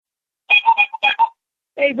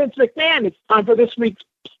Hey, Vince McMahon, it's time for this week's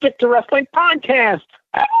Stick to Wrestling podcast.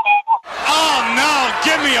 Oh, no,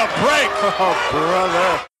 give me a break. Oh,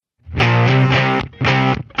 brother.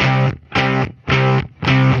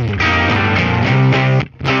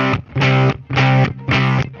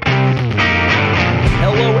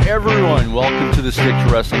 Hello, everyone. Welcome to the Stick to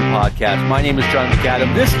Wrestling podcast. My name is John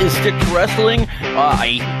McAdam. This is Stick to Wrestling,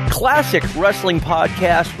 a classic wrestling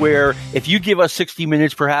podcast where if you give us 60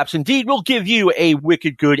 minutes, perhaps indeed, we'll give you a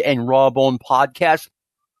wicked good and raw bone podcast.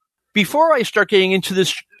 Before I start getting into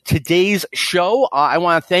today's show, I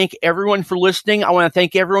want to thank everyone for listening. I want to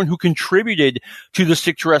thank everyone who contributed to the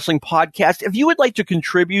Stick to Wrestling podcast. If you would like to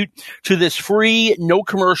contribute to this free, no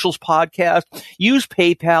commercials podcast, use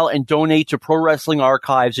PayPal and donate to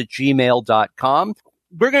ProWrestlingArchives@gmail.com.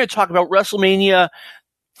 We're going to talk about WrestleMania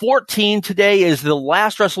 14 today is the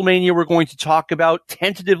last WrestleMania we're going to talk about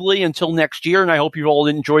tentatively until next year, and I hope you've all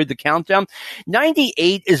enjoyed the countdown.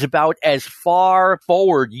 98 is about as far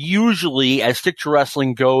forward usually as Stick to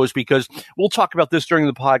Wrestling goes, because we'll talk about this during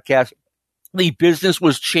the podcast. The business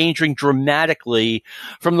was changing dramatically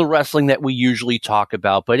from the wrestling that we usually talk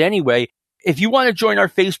about. But anyway, if you want to join our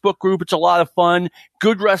Facebook group, it's a lot of fun.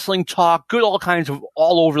 Good wrestling talk, good all kinds of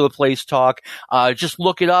all over the place talk. Just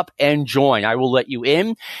look it up and join. I will let you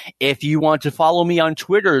in. If you want to follow me on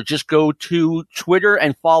Twitter, just go to Twitter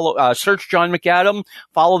and follow, search John McAdam,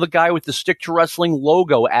 follow the guy with the Stick to Wrestling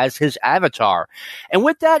logo as his avatar. And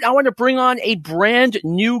with that, I want to bring on a brand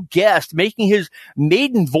new guest making his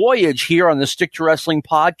maiden voyage here on the Stick to Wrestling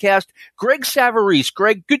podcast, Greg Savarese.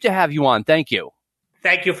 Greg, good to have you on. Thank you.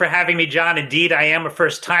 Thank you for having me, John. Indeed, I am a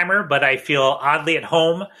first-timer, but I feel oddly at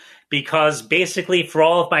home because basically for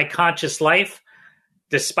all of my conscious life,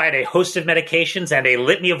 despite a host of medications and a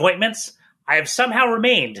litany of ointments, I have somehow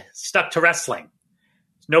remained stuck to wrestling.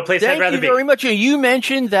 No place I'd rather be. Thank you very much. You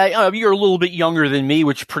mentioned that you're a little bit younger than me,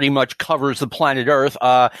 which pretty much covers the planet Earth.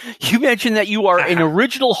 You mentioned that you are an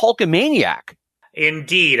original Hulkamaniac.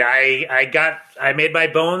 Indeed. I made my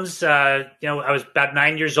bones, I was about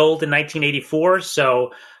 9 years old in 1984,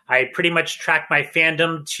 so I pretty much tracked my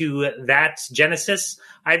fandom to that genesis.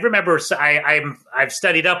 I remember, I've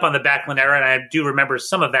studied up on the Backlund era, and I do remember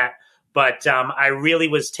some of that, but I really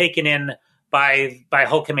was taken in by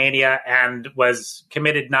Hulkamania and was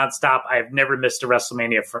committed nonstop. I've never missed a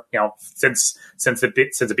WrestleMania since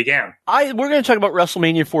it began. We're going to talk about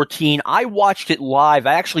WrestleMania 14. I watched it live.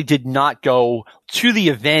 I actually did not go to the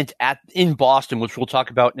event in Boston, which we'll talk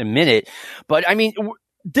about in a minute. But I mean,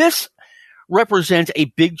 this represents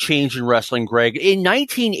a big change in wrestling, Greg. In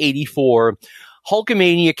 1984,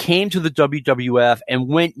 Hulkamania came to the WWF and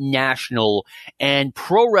went national, and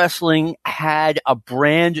pro wrestling had a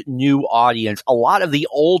brand new audience. A lot of the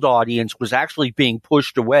old audience was actually being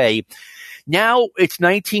pushed away. Now it's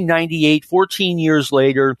 1998, 14 years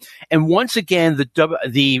later, and once again,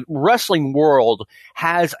 the wrestling world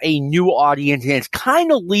has a new audience, and it's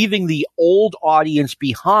kind of leaving the old audience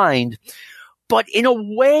behind. But in a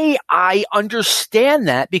way, I understand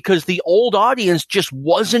that because the old audience just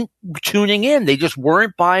wasn't tuning in. They just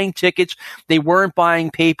weren't buying tickets. They weren't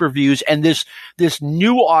buying pay-per-views. And this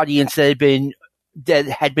new audience that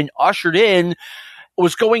had been ushered in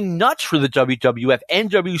was going nuts for the WWF and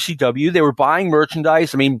WCW. They were buying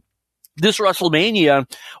merchandise. I mean, this WrestleMania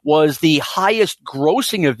was the highest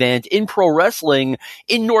grossing event in pro wrestling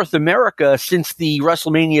in North America since the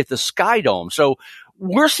WrestleMania at the Sky Dome. So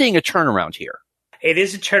we're seeing a turnaround here. It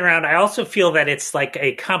is a turnaround. I also feel that it's like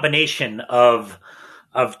a combination of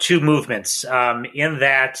two movements, in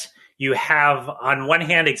that you have on one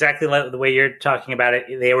hand exactly like the way you're talking about it.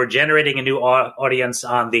 They were generating a new audience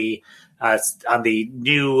on the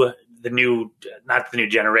new not the new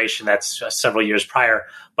generation, that's several years prior,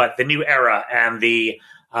 but the new era and the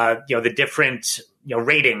different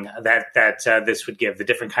rating that this would give, the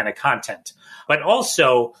different kind of content. But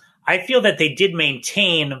also, I feel that they did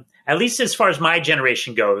maintain, at least as far as my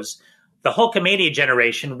generation goes, the Hulkamania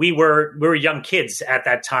generation. We were young kids at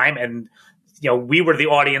that time, and we were the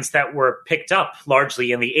audience that were picked up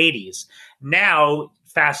largely in the 80s. Now,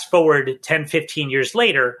 fast forward 10, 15 years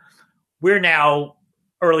later, we're now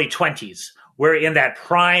early 20s. We're in that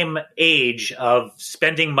prime age of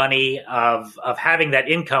spending money, of having that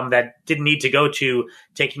income that didn't need to go to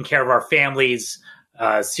taking care of our families,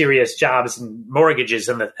 serious jobs and mortgages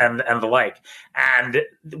and the like. And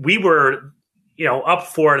we were, up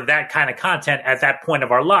for that kind of content at that point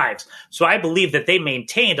of our lives. So I believe that they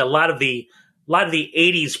maintained a lot of the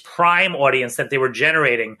 80s prime audience that they were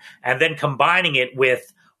generating, and then combining it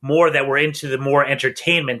with more that were into the more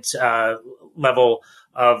entertainment level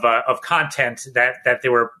of content that they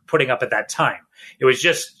were putting up at that time. It was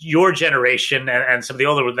just your generation and some of the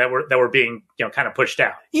older that were being, kind of pushed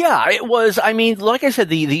out. Yeah, it was. I mean, like I said,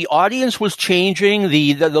 the audience was changing.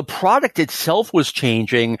 The product itself was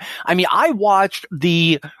changing. I mean, I watched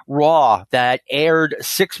the Raw that aired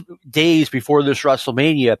 6 days before this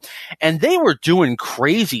WrestleMania, and they were doing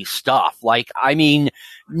crazy stuff. Like, I mean,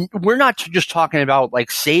 we're not just talking about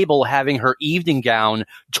like Sable having her evening gown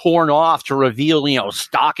torn off to reveal,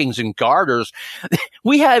 stockings and garters.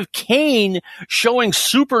 We have Kane showing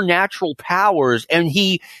supernatural powers, and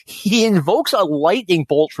he invokes a lightning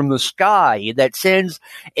bolt from the sky that sends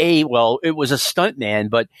it was a stuntman,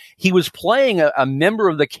 but he was playing a member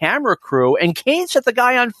of the camera crew, and Kane set the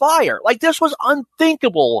guy on fire. Like, this was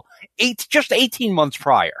unthinkable just 18 months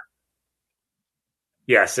prior.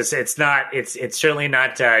 Yes, it's certainly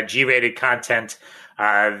not G-rated content.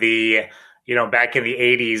 Back in the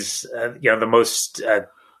 80s, the most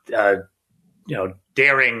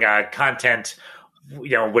daring content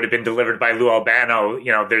would have been delivered by Lou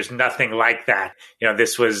Albano. There's nothing like that.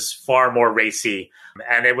 This was far more racy,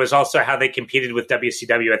 and it was also how they competed with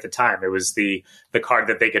WCW at the time. It was the card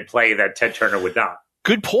that they could play that Ted Turner would not.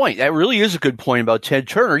 Good point. That really is a good point about Ted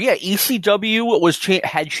Turner. Yeah, ECW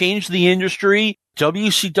had changed the industry.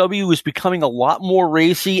 WCW was becoming a lot more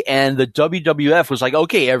racy, and the WWF was like,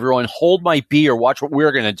 okay, everyone, hold my beer, watch what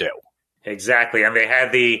we're going to do. Exactly, and they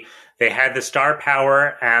had the star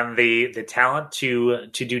power and the talent to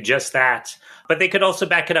do just that. But they could also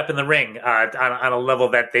back it up in the ring on a level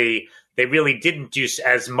that they really didn't do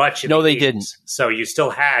as much. No, they didn't. So you still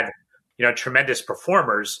had tremendous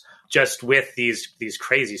performers, just with these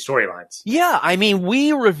crazy storylines. Yeah, I mean,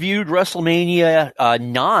 we reviewed WrestleMania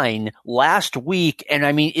 9 last week, and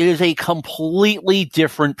I mean, it is a completely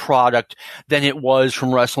different product than it was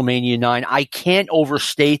from WrestleMania 9. I can't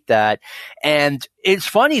overstate that. And it's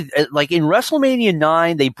funny, like in WrestleMania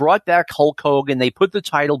 9, they brought back Hulk Hogan, they put the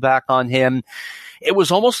title back on him. It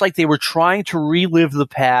was almost like they were trying to relive the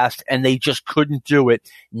past, and they just couldn't do it.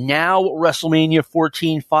 Now, WrestleMania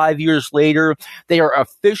 14, 5 years later, they are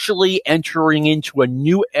officially entering into a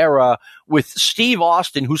new era with Steve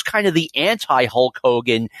Austin, who's kind of the anti-Hulk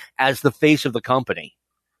Hogan, as the face of the company.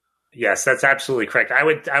 Yes, that's absolutely correct. I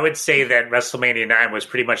would say that WrestleMania 9 was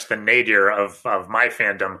pretty much the nadir of my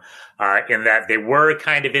fandom, in that they were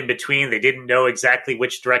kind of in between. They didn't know exactly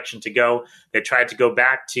which direction to go. They tried to go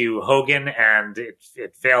back to Hogan, and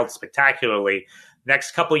it failed spectacularly.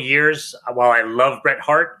 Next couple of years, while I love Bret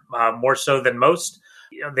Hart more so than most,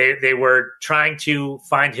 they were trying to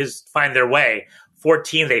find their way.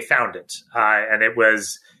 14, they found it, and it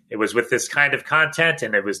was with this kind of content,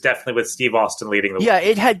 and it was definitely with Steve Austin leading the way. Yeah,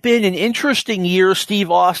 it had been an interesting year.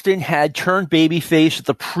 Steve Austin had turned babyface at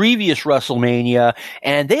the previous WrestleMania,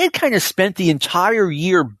 and they had kind of spent the entire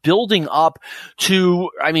year building up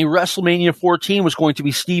to, I mean, WrestleMania 14 was going to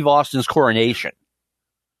be Steve Austin's coronation.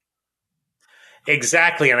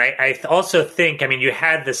 Exactly, and I also think, I mean, you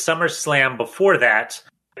had the SummerSlam before that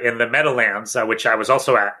in the Meadowlands, which I was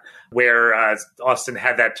also at, where Austin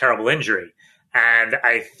had that terrible injury. And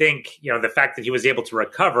I think, the fact that he was able to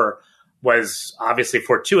recover was obviously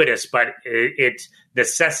fortuitous, but it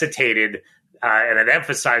necessitated and it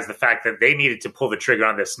emphasized the fact that they needed to pull the trigger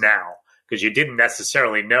on this now, because you didn't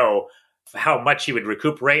necessarily know how much he would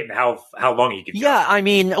recuperate and how long he could go. Yeah, I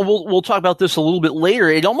mean, we'll talk about this a little bit later.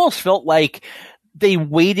 It almost felt like they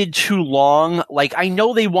waited too long. Like, I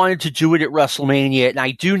know they wanted to do it at WrestleMania, and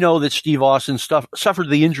I do know that Steve Austin suffered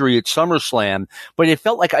the injury at SummerSlam, but it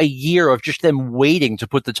felt like a year of just them waiting to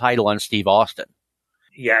put the title on Steve Austin.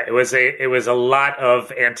 Yeah, it was a lot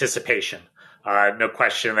of anticipation. No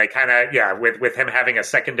question. They kind of, with him having a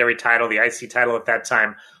secondary title, the IC title at that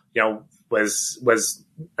time, was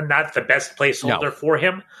not the best placeholder for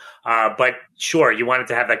him. But sure, you wanted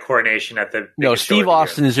to have that coronation at the... No, Steve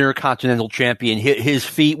Austin is Intercontinental Champion. His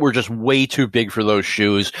feet were just way too big for those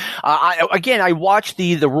shoes. I watched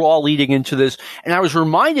the Raw leading into this, and I was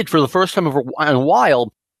reminded for the first time in a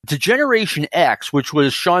while, the Generation X, which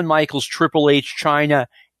was Shawn Michaels, Triple H, Chyna,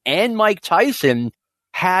 and Mike Tyson,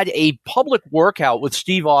 had a public workout with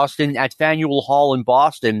Steve Austin at Faneuil Hall in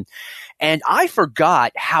Boston. And I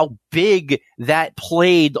forgot how big that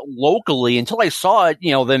played locally until I saw it,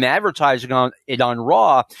 them advertising on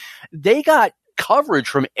Raw. They got coverage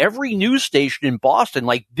from every news station in Boston,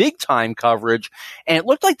 like big time coverage. And it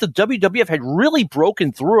looked like the WWF had really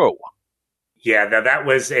broken through. Yeah, that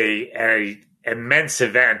was a immense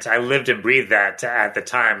event. I lived and breathed that at the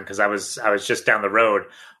time because I was just down the road.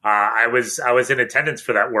 I was in attendance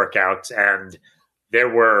for that workout, and there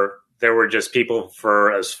were there were just people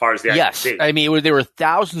for as far as the eye could see. I mean, there were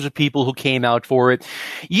thousands of people who came out for it.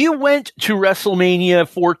 You went to WrestleMania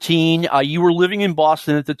 14. You were living in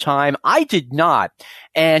Boston at the time. I did not,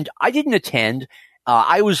 and I didn't attend.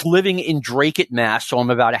 I was living in Dracut, Mass, so I'm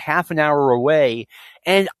about a half an hour away.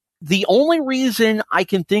 And the only reason I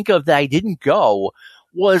can think of that I didn't go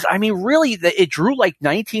was, I mean, really, it drew like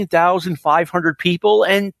 19,500 people,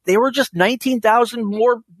 and there were just 19,000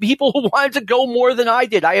 more people who wanted to go more than I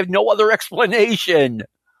did. I have no other explanation.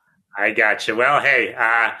 I got you. Well, hey,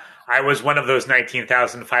 I was one of those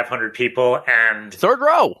 19,500 people, and third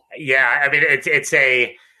row. Yeah, I mean,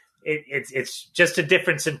 it's just a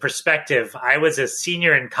difference in perspective. I was a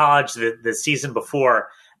senior in college the season before,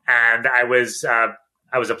 and I was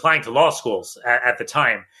applying to law schools at the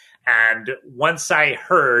time. And once I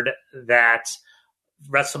heard that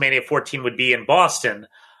WrestleMania 14 would be in Boston,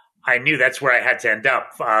 I knew that's where I had to end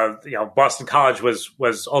up. Boston College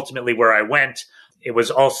was ultimately where I went. It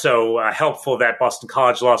was also helpful that Boston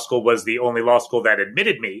College Law School was the only law school that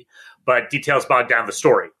admitted me, but details bogged down the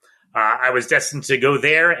story. I was destined to go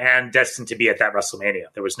there and destined to be at that WrestleMania.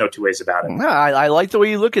 There was no two ways about it. I like the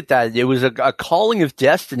way you look at that. It was a calling of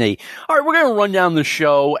destiny. All right, we're going to run down the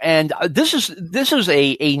show, and this is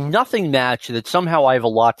a nothing match that somehow I have a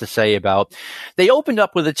lot to say about. They opened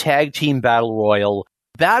up with a tag team battle royal.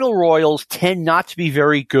 Battle royals tend not to be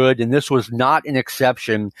very good, and this was not an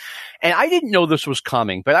exception. And I didn't know this was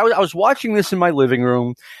coming, but I was watching this in my living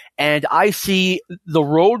room, and I see the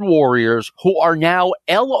Road Warriors, who are now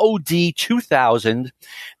LOD 2000.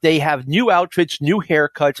 They have new outfits, new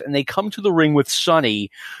haircuts, and they come to the ring with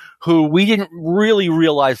Sunny, who we didn't really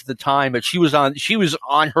realize at the time, but she was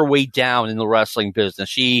on her way down in the wrestling business.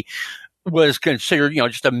 She was considered,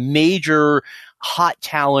 just a major hot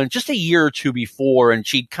talent just a year or two before, and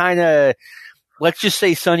she kind of, let's just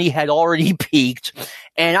say Sunny had already peaked.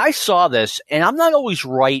 And I saw this, and I'm not always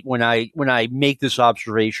right when I make this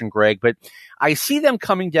observation, Greg, but I see them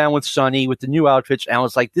coming down with Sunny with the new outfits, and I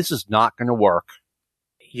was like, this is not going to work.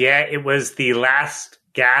 Yeah, it was the last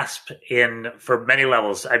gasp for many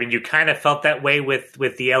levels. I mean, you kind of felt that way with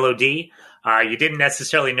the LOD. You didn't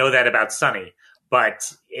necessarily know that about Sunny,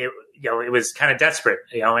 but it was kind of desperate,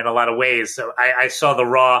 in a lot of ways. So I saw the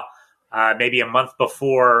Raw maybe a month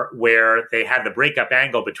before where they had the breakup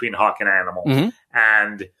angle between Hawk and Animal. Mm-hmm.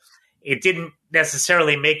 And it didn't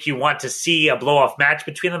necessarily make you want to see a blow-off match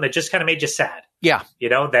between them. It just kind of made you sad. Yeah.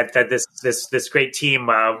 That this great team,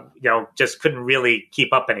 just couldn't really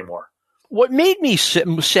keep up anymore. What made me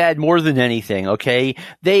sad more than anything, okay,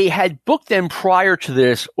 they had booked them prior to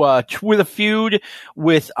this with a feud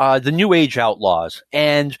with the New Age Outlaws.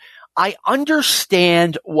 And I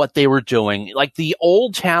understand what they were doing. Like, the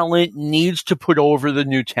old talent needs to put over the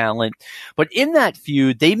new talent. But in that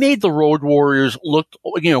feud, they made the Road Warriors look,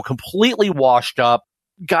 completely washed up.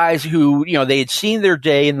 Guys who, they had seen their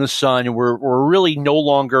day in the sun and were really no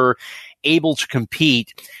longer able to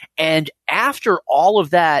compete. And after all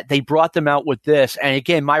of that, they brought them out with this. And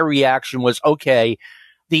again, my reaction was, okay,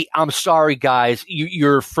 I'm sorry, guys,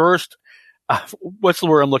 your first, what's the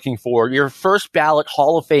word I'm looking for? Your first ballot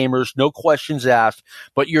Hall of Famers, no questions asked,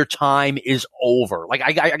 but your time is over. Like,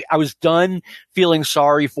 I was done feeling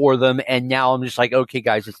sorry for them. And now I'm just like, okay,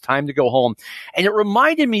 guys, it's time to go home. And it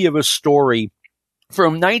reminded me of a story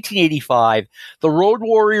from 1985. The Road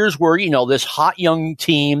Warriors were, this hot young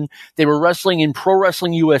team. They were wrestling in Pro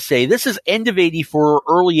Wrestling USA. This is end of 84,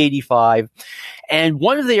 early 85. And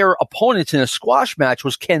one of their opponents in a squash match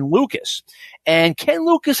was Ken Lucas. And Ken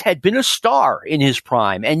Lucas had been a star in his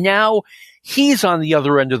prime. And now he's on the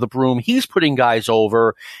other end of the broom. He's putting guys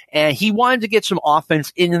over. And he wanted to get some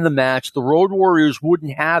offense in the match. The Road Warriors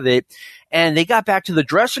wouldn't have it. And they got back to the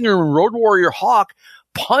dressing room, and Road Warrior Hawk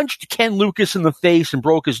punched Ken Lucas in the face and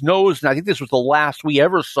broke his nose. And I think this was the last we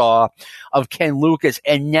ever saw of Ken Lucas.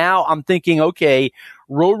 And now I'm thinking, okay,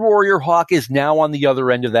 Road Warrior Hawk is now on the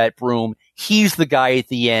other end of that broom. He's the guy at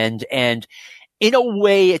the end. And in a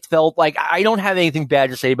way, it felt like, I don't have anything bad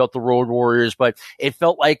to say about the Road Warriors, but it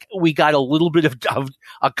felt like we got a little bit of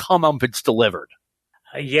a comeuppance delivered.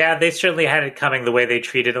 Yeah, they certainly had it coming, the way they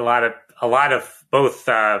treated a lot of both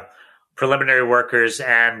preliminary workers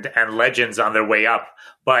and legends on their way up.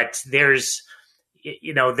 But there's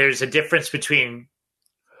a difference between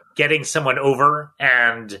getting someone over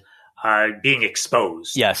and being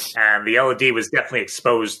exposed. Yes. And the LOD was definitely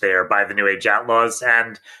exposed there by the New Age Outlaws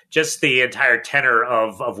and just the entire tenor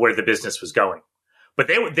of where the business was going. But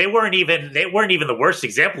they weren't even the worst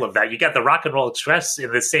example of that. You got the Rock and Roll Express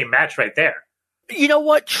in the same match right there. You know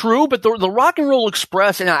what? True, but the Rock and Roll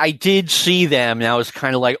Express, and I did see them, and I was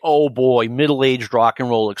kind of like, oh boy, middle-aged Rock and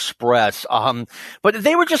Roll Express. But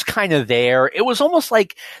they were just kind of there. It was almost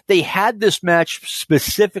like they had this match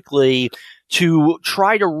specifically to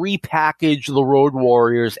try to repackage the Road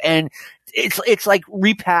Warriors, and it's like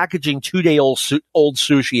repackaging 2-day-old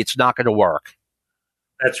sushi. It's not going to work.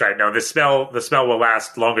 That's right. No, the smell will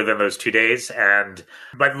last longer than those 2 days.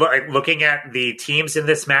 But looking at the teams in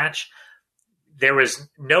this match, there was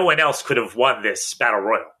no one else could have won this battle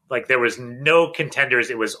royal. Like there was no contenders.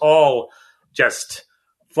 It was all just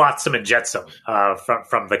flotsam and jetsam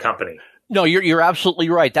from the company. No, you're absolutely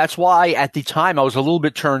right. That's why at the time I was a little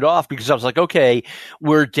bit turned off, because I was like, okay,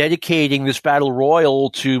 we're dedicating this battle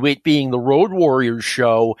royal to it being the Road Warriors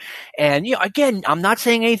show. And, again, I'm not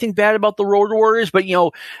saying anything bad about the Road Warriors, but,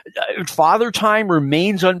 Father Time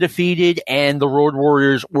remains undefeated, and the Road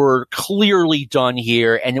Warriors were clearly done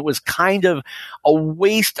here. And it was kind of a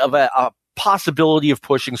waste of a possibility of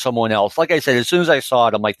pushing someone else. Like I said, as soon as I saw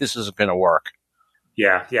it, I'm like, this isn't going to work.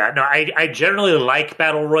 Yeah. No, I generally like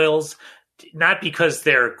battle royals. Not because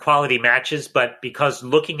they're quality matches, but because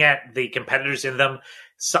looking at the competitors in them,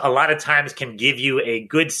 a lot of times can give you a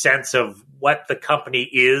good sense of what the company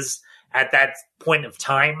is at that point of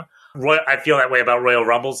time. I feel that way about Royal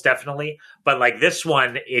Rumbles, definitely. But like this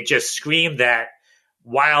one, it just screamed that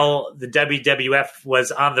while the WWF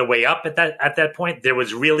was on their way up at that point, there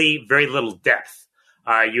was really very little depth.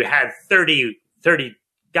 You had 30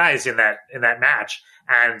 guys in that match,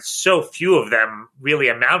 and so few of them really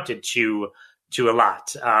amounted to a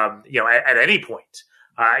lot. At any point,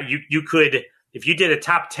 you could, if you did a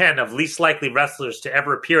top 10 of least likely wrestlers to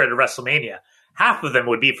ever appear at a WrestleMania, half of them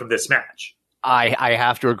would be from this match. I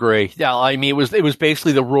have to agree. Yeah, I mean, it was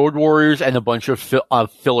basically the Road Warriors and a bunch of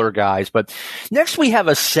filler guys. But next we have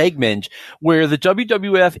a segment where the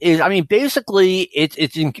WWF is, I mean, basically it's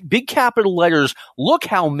in big capital letters. Look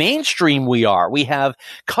how mainstream we are. We have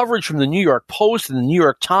coverage from the New York Post and the New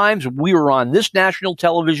York Times. We were on this national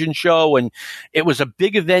television show, and it was a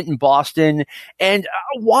big event in Boston. And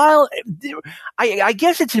while I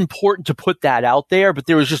guess it's important to put that out there, but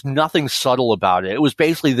there was just nothing subtle about it. It was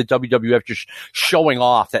basically the WWF just showing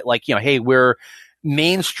off that, like, hey, we're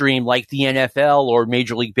mainstream like the NFL or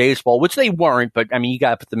Major League Baseball, which they weren't, but I mean, you got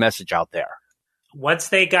to put the message out there. Once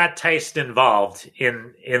they got Tyson involved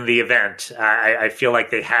in the event, I feel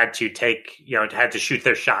like they had to had to shoot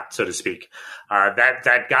their shot, so to speak.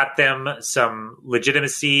 That got them some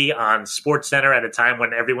legitimacy on SportsCenter at a time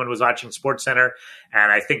when everyone was watching SportsCenter,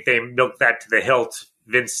 and I think they milked that to the hilt.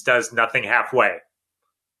 Vince does nothing halfway.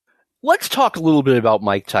 Let's talk a little bit about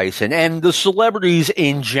Mike Tyson and the celebrities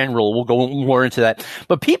in general. We'll go more into that.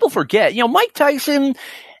 But people forget, Mike Tyson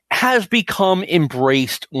has become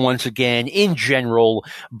embraced once again in general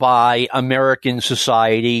by American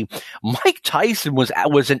society. Mike Tyson was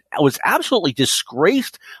absolutely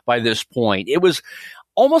disgraced by this point. It was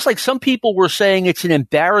almost like some people were saying it's an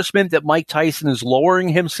embarrassment that Mike Tyson is lowering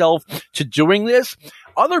himself to doing this.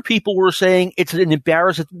 Other people were saying it's an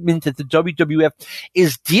embarrassment that the WWF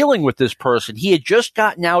is dealing with this person. He had just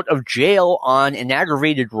gotten out of jail on an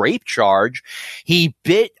aggravated rape charge. He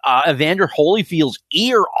bit Evander Holyfield's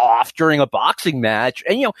ear off during a boxing match.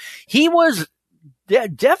 And, he was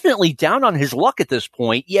definitely down on his luck at this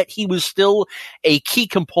point, yet he was still a key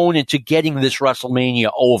component to getting this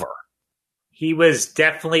WrestleMania over. He was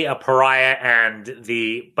definitely a pariah,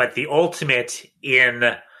 but the ultimate in,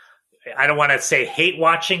 I don't want to say hate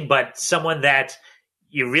watching, but someone that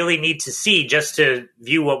you really need to see just to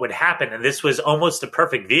view what would happen. And this was almost a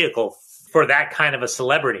perfect vehicle for that kind of a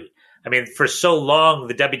celebrity. I mean, for so long,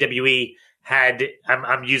 the WWE had,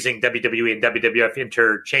 I'm using WWE and WWF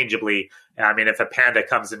interchangeably. I mean, if a panda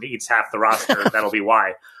comes and eats half the roster, that'll be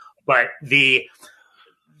why. But they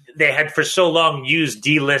had for so long used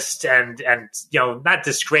D-list and not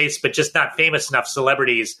disgrace, but just not famous enough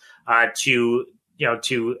celebrities to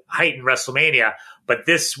heighten WrestleMania. But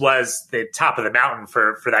this was the top of the mountain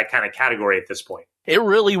for that kind of category at this point. It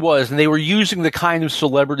really was, and they were using the kind of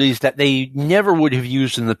celebrities that they never would have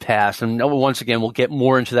used in the past. And once again, we'll get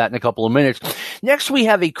more into that in a couple of minutes. Next, we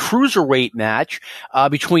have a cruiserweight match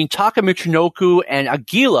between Taka Michinoku and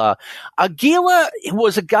Aguila. Aguila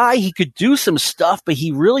was a guy, he could do some stuff, but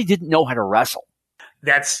he really didn't know how to wrestle.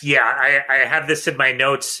 I have this in my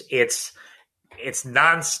notes. It's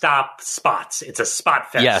nonstop spots. It's a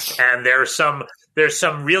spot fest. Yes. And there's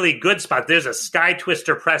some really good spots. There's a Sky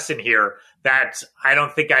Twister press in here that I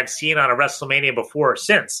don't think I've seen on a WrestleMania before or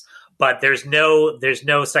since. But there's no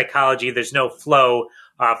psychology. There's no flow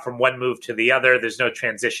from one move to the other. There's no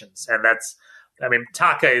transitions. And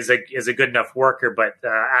Taka is a good enough worker, but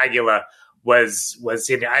Aguila was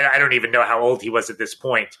in. I don't even know how old he was at this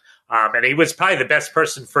point, and he was probably the best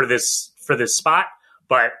person for this spot,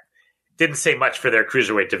 but didn't say much for their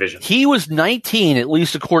cruiserweight division. He was 19, at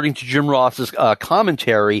least according to Jim Ross's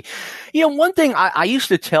commentary. One thing I used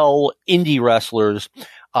to tell indie wrestlers,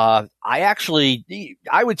 I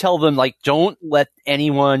would tell them, like, don't let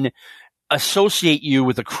anyone associate you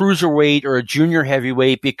with a cruiserweight or a junior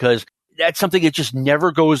heavyweight, because that's something that just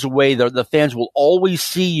never goes away. The fans will always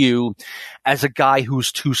see you as a guy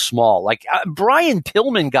who's too small. Like Brian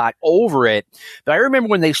Pillman got over it, but I remember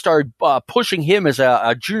when they started pushing him as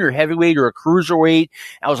a junior heavyweight or a cruiserweight,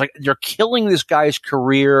 I was like, they're killing this guy's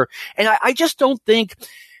career. And I just don't think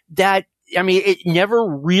that, I mean, it never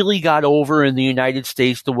really got over in the United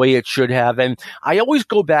States the way it should have. And I always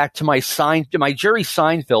go back to my Jerry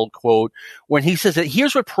Seinfeld quote when he says that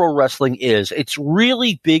here's what pro wrestling is. It's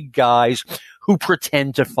really big guys who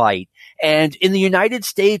pretend to fight. And in the United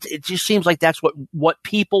States, it just seems like that's what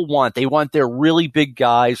people want. They want their really big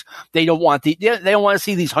guys. They don't want they don't want to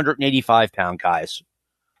see these 185-pound guys.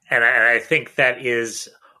 And I think that is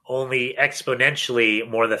only exponentially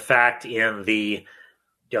more the fact in the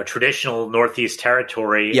traditional Northeast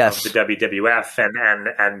territory of the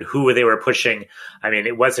WWF and who they were pushing. I mean,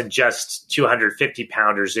 it wasn't just 250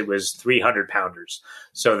 pounders, it was 300 pounders.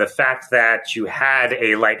 So the fact that you had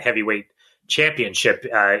a light heavyweight championship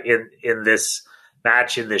in this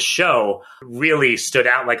match, in this show, really stood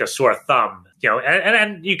out like a sore thumb.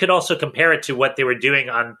 And you could also compare it to what they were doing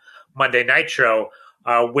on Monday Nitro,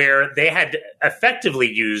 where they had effectively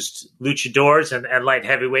used luchadors and light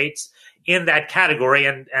heavyweights in that category,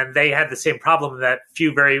 and they had the same problem that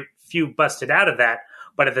very few busted out of that.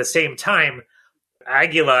 But at the same time,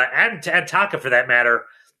 Aguila and Taka, for that matter,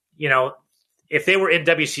 if they were in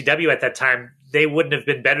WCW at that time, they wouldn't have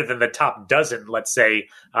been better than the top dozen, let's say,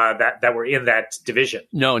 that were in that division.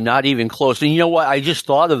 No, not even close. And you know what? I just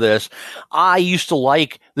thought of this. I used to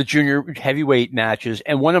like the junior heavyweight matches,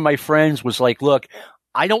 and one of my friends was like, look,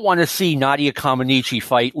 I don't want to see Nadia Comaneci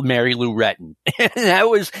fight Mary Lou Retton. And that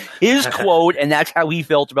was his quote, and that's how he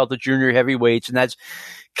felt about the junior heavyweights, and that's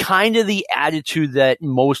kind of the attitude that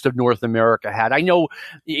most of North America had. I know,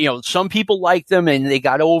 some people like them, and they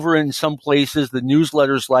got over in some places. The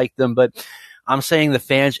newsletters liked them, but I'm saying the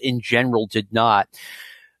fans in general did not.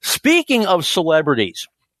 Speaking of celebrities,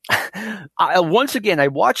 once again, I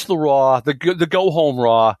watched the Raw, the Go Home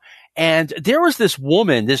Raw, and there was this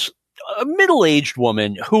woman, a middle-aged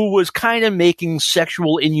woman who was kind of making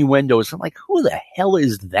sexual innuendos. I'm like, who the hell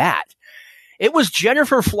is that? It was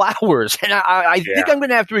Jennifer Flowers, and I think I'm going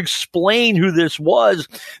to have to explain who this was.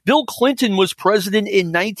 Bill Clinton was president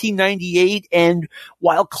in 1998, and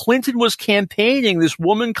while Clinton was campaigning, this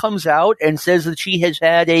woman comes out and says that she has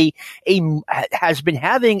had has been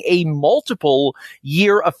having a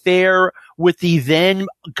multiple-year affair with the then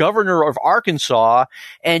governor of Arkansas,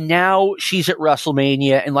 and now she's at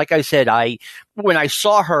WrestleMania. And like I said, when I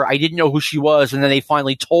saw her, I didn't know who she was, and then they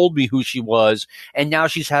finally told me who she was, and now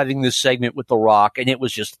she's having this segment with The Rock, and it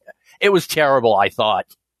was terrible, I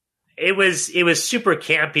thought. It was super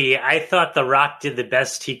campy. I thought The Rock did the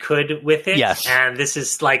best he could with it. Yes. And this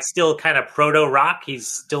is like still kind of proto-Rock. He's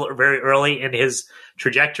still very early in his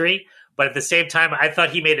trajectory. But at the same time, I thought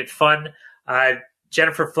he made it fun.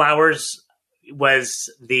 Jennifer Flowers was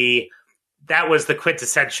the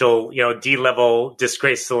quintessential, D-level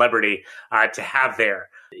disgraced celebrity to have there.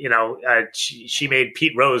 She made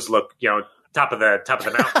Pete Rose look, top of the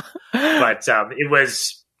mountain. But it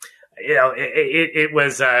was, it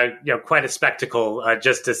was quite a spectacle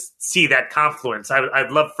just to see that confluence.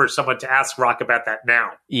 I'd love for someone to ask Rock about that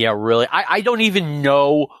now. Yeah, really. I don't even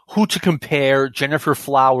know who to compare Jennifer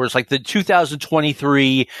Flowers, like the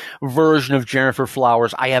 2023 version of Jennifer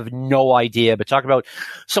Flowers. I have no idea. But talk about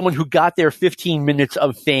someone who got their 15 minutes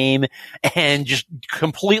of fame and just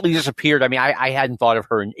completely disappeared. I mean, I hadn't thought of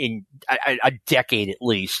her in a decade at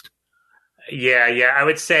least. Yeah. I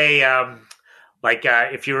would say,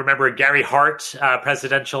 if you remember Gary Hart,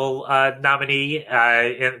 presidential nominee,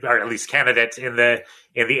 or at least candidate in the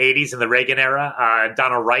 80s in the Reagan era,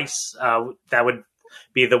 Donna Rice, that would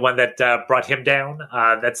be the one that brought him down.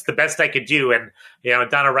 That's the best I could do. And,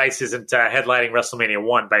 Donna Rice isn't headlining WrestleMania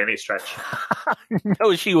 1 by any stretch.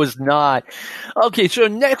 No, she was not. Okay, so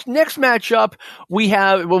next matchup, we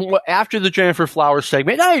have, after the Jennifer Flowers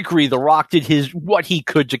segment, I agree, The Rock did what he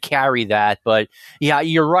could to carry that. But, yeah,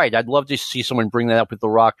 you're right. I'd love to see someone bring that up with The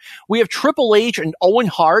Rock. We have Triple H and Owen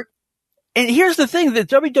Hart. And here's the thing, the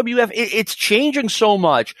WWF, it's changing so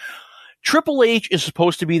much. Triple H is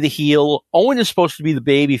supposed to be the heel. Owen is supposed to be the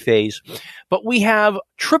babyface. But we have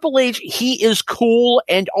Triple H, he is cool,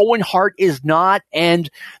 and Owen Hart is not.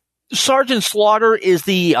 And Sergeant Slaughter is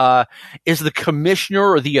the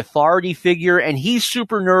commissioner or the authority figure, and he's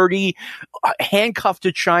super nerdy, handcuffed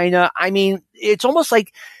to China. I mean, it's almost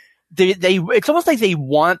like they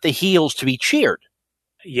want the heels to be cheered.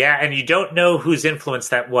 Yeah, and you don't know whose influence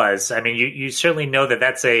that was. I mean, you certainly know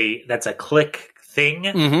that's a Click thing,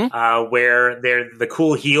 where they're the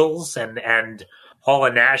cool heels, and Hall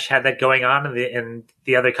and Nash had that going on in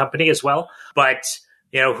the other company as well. But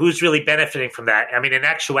who's really benefiting from that? I mean, in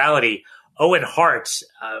actuality, Owen Hart,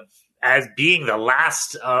 as being the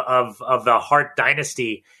last of the Hart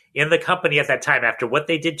dynasty in the company at that time, after what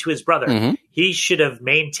they did to his brother, he should have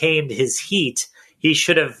maintained his heat. He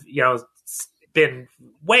should have, been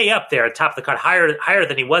way up there atop the card, higher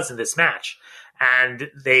than he was in this match. And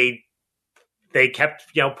they kept,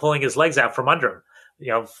 pulling his legs out from under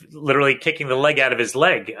him, literally kicking the leg out of his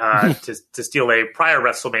leg, to steal a prior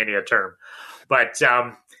WrestleMania term. But,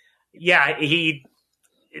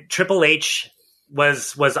 Triple H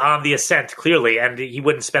was on the ascent, clearly, and he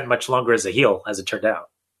wouldn't spend much longer as a heel, as it turned out.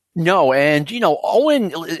 No, and,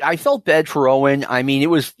 Owen, I felt bad for Owen. I mean, it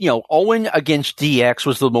was, Owen against DX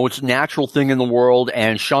was the most natural thing in the world,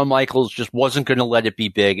 and Shawn Michaels just wasn't going to let it be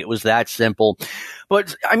big. It was that simple.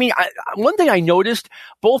 But, I mean, one thing I noticed,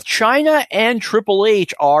 both Chyna and Triple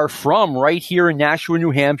H are from right here in Nashua,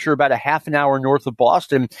 New Hampshire, about a half an hour north of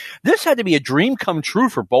Boston. This had to be a dream come true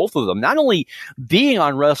for both of them, not only being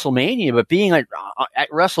on WrestleMania, but being at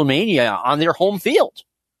WrestleMania on their home field.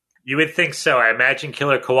 You would think so. I imagine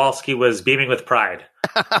Killer Kowalski was beaming with pride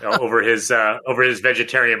over his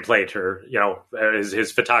vegetarian plate, or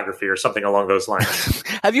his photography, or something along those lines.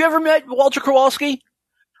 Have you ever met Walter Kowalski?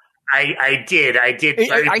 I did.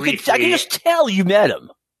 Very briefly. I can just tell you met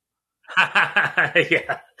him.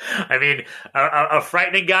 Yeah, I mean, a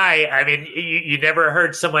frightening guy. I mean, you never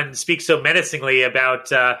heard someone speak so menacingly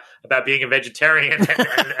about being a vegetarian and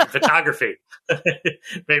photography.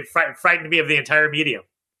 They frightened me of the entire medium.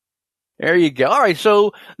 There you go. All right,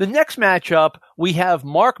 so the next matchup, we have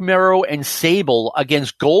Marc Mero and Sable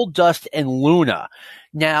against Goldust and Luna.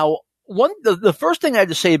 Now, the first thing I had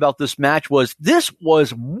to say about this match was this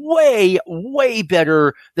was way, way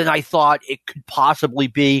better than I thought it could possibly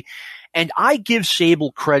be. And I give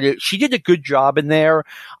Sable credit. She did a good job in there,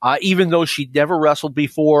 even though she'd never wrestled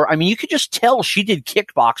before. I mean, you could just tell she did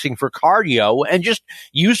kickboxing for cardio and just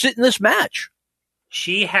used it in this match.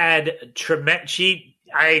 She had tremendous...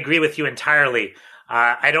 I agree with you entirely.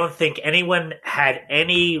 I don't think anyone had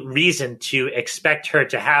any reason to expect her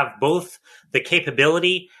to have both the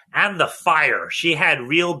capability and the fire. She had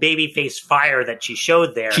real babyface fire that she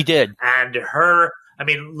showed there. She did. And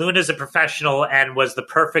Luna's a professional and was the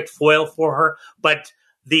perfect foil for her. But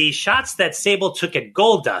the shots that Sable took at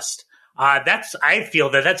Goldust, I feel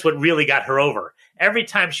that's what really got her over. Every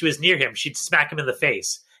time she was near him, she'd smack him in the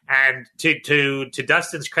face. And to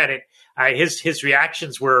Dustin's credit, his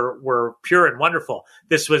reactions were pure and wonderful.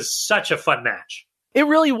 This was such a fun match. It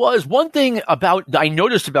really was. One thing I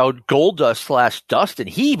noticed about Goldust / Dustin,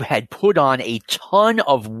 he had put on a ton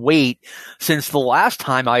of weight since the last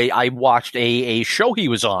time I watched a show he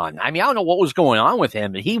was on. I mean, I don't know what was going on with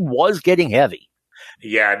him, but he was getting heavy.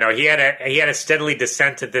 Yeah, no, he had a steadily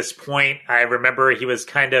descent at this point. I remember he was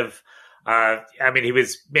kind of, he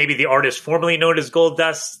was maybe the artist formerly known as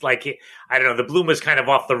Goldust. Like, I don't know, the bloom was kind of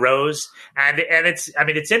off the rose. And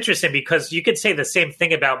it's interesting because you could say the same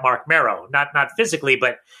thing about Marc Mero, not physically,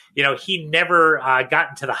 but, he never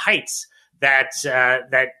gotten to the heights that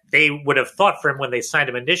they would have thought for him when they signed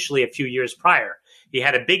him initially a few years prior. He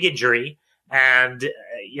had a big injury, and,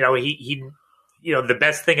 the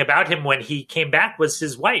best thing about him when he came back was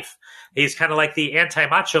his wife. He's kind of like the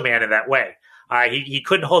anti-Macho Man in that way. He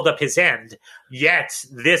couldn't hold up his end, yet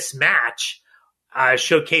this match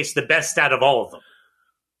showcased the best out of all of them.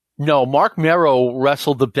 No, Marc Mero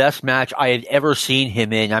wrestled the best match I had ever seen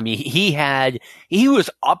him in. I mean, he was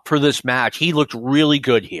up for this match. He looked really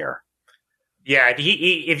good here. Yeah,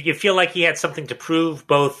 if you feel like he had something to prove,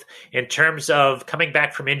 both in terms of coming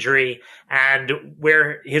back from injury and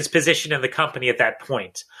where his position in the company at that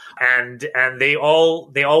point, and they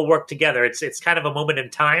all work together. It's kind of a moment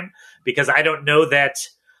in time, because I don't know that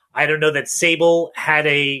Sable had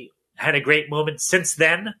a great moment since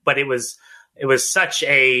then, but it was such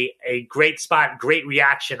a great spot, great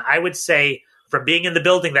reaction. I would say, from being in the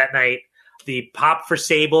building that night, the pop for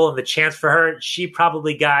Sable and the chance for her, she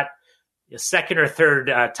probably got a second or third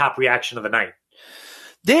top reaction of the night.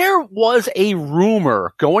 There was a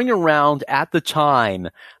rumor going around at the time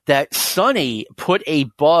that Sunny put a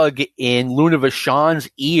bug in Luna Vachon's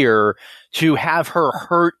ear to have her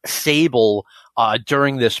hurt Sable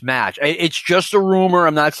during this match. It's just a rumor.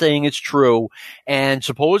 I'm not saying it's true. And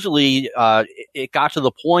supposedly, it got to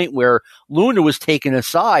the point where Luna was taken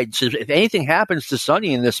aside. Says, if anything happens to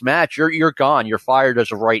Sonny in this match, you're gone. You're fired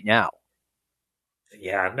as of right now.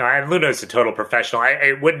 Yeah, no, and Luna's a total professional.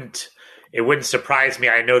 It wouldn't surprise me.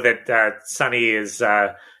 I know that Sonny is,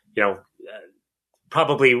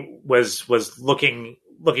 probably was looking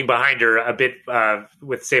behind her a bit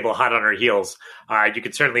with Sable hot on her heels. You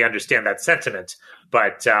could certainly understand that sentiment,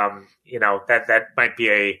 but that might be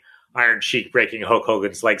a Iron Sheik breaking Hulk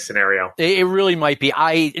Hogan's leg scenario. It really might be.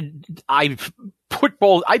 I've put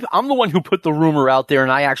both. I'm the one who put the rumor out there,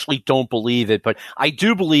 and I actually don't believe it, but I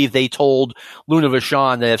do believe they told Luna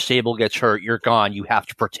Vachon that if Sable gets hurt, you're gone. You have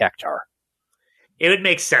to protect her. It would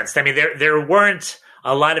make sense. I mean, there weren't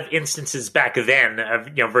a lot of instances back then of,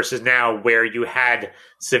 versus now where you had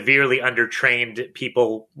severely undertrained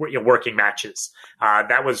people working matches.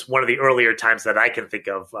 That was one of the earlier times that I can think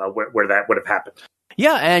of where that would have happened.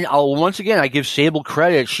 Yeah, and once again, I give Sable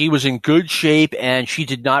credit. She was in good shape, and she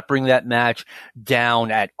did not bring that match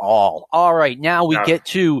down at all. All right, now we get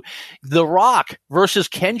to The Rock versus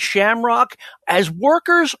Ken Shamrock. As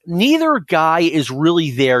workers, neither guy is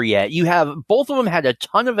really there yet. You have both of them had a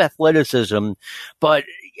ton of athleticism,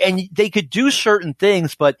 and they could do certain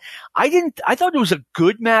things, but I thought it was a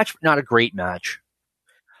good match, but not a great match.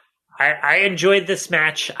 I enjoyed this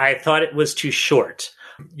match. I thought it was too short.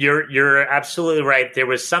 You're absolutely right. There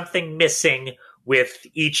was something missing with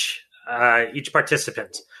each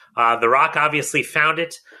participant. The Rock obviously found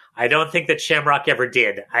it. I don't think that Shamrock ever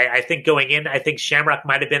did. I think going in, I think Shamrock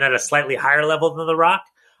might have been at a slightly higher level than The Rock.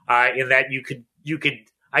 In that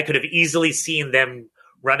I could have easily seen them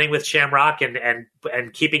running with Shamrock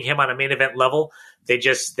and keeping him on a main event level. They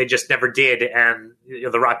just never did, and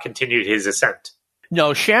The Rock continued his ascent.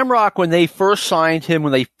 No, Shamrock, when they first signed him,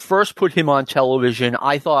 when they first put him on television,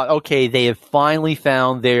 I thought, okay, they have finally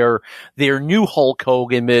found their new Hulk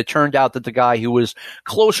Hogan. But it turned out that the guy who was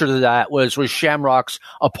closer to that was Shamrock's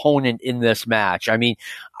opponent in this match. I mean,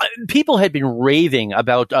 people had been raving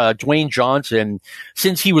about Dwayne Johnson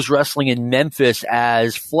since he was wrestling in Memphis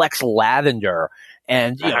as Flex Lavender.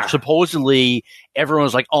 And supposedly everyone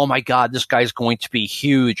was like, "Oh my God, this guy's going to be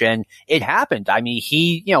huge," and it happened. I mean,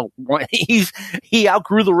 he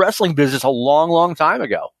outgrew the wrestling business a long, long time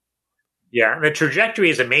ago. Yeah, the trajectory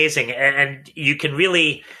is amazing, and you can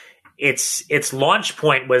really its launch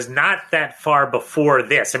point was not that far before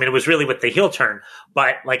this. I mean, it was really with the heel turn,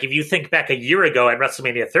 but like if you think back a year ago at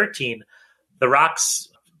WrestleMania 13, The Rock's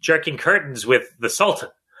jerking curtains with the Sultan.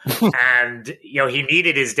 And, he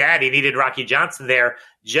needed his dad. He needed Rocky Johnson there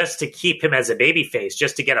just to keep him as a babyface,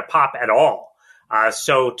 just to get a pop at all.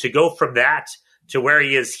 So to go from that to where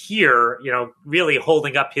he is here, really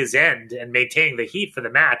holding up his end and maintaining the heat for the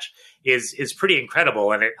match is pretty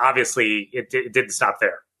incredible. And it didn't stop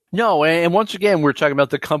there. No, and once again, we're talking about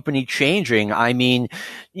the company changing. I mean,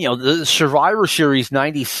 the Survivor Series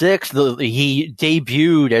 96, he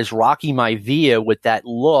debuted as Rocky Maivia with that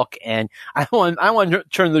look, and I want to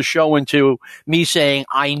turn the show into me saying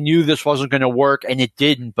I knew this wasn't going to work, and it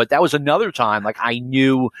didn't, but that was another time, like I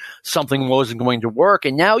knew something wasn't going to work,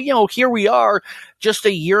 and now, here we are, just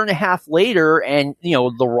a year and a half later, and,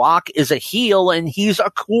 The Rock is a heel, and he's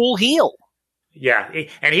a cool heel. Yeah,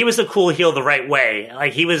 and he was a cool heel the right way.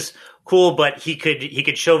 Like he was cool, but he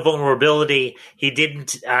could show vulnerability. He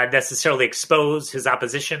didn't necessarily expose his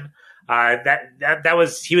opposition.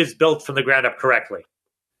 He was built from the ground up correctly.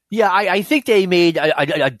 Yeah, I think they made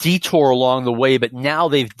a detour along the way, but now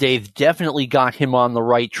they've definitely got him on the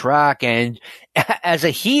right track. And as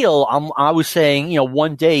a heel, I was saying,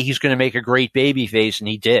 one day he's going to make a great babyface, and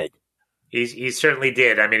he did. He certainly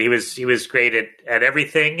did. I mean, he was great at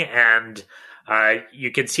everything, and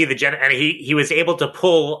you can see and he was able to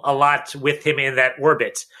pull a lot with him in that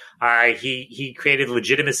orbit. He created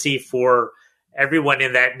legitimacy for everyone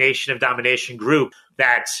in that Nation of Domination group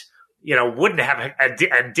that, wouldn't have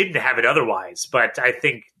and didn't have it otherwise. But I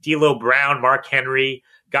think D'Lo Brown, Mark Henry,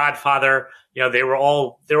 Godfather, they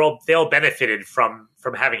all benefited from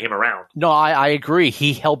having him around. No, I agree.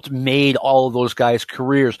 He helped made all of those guys'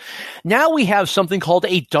 careers. Now we have something called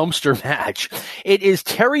a dumpster match. It is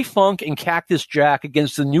Terry Funk and Cactus Jack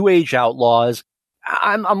against the New Age Outlaws.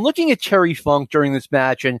 I'm looking at Terry Funk during this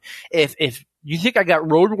match, and if you think I got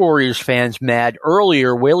Road Warriors fans mad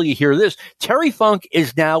earlier, wait till you hear this. Terry Funk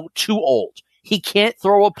is now too old. He can't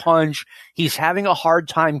throw a punch. He's having a hard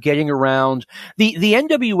time getting around. The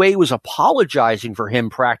NWA was apologizing for him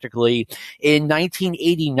practically in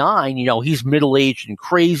 1989. He's middle-aged and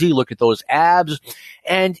crazy. Look at those abs.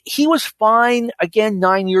 And he was fine again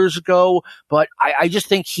 9 years ago, but I just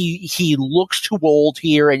think he looks too old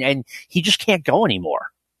here and he just can't go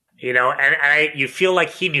anymore. You feel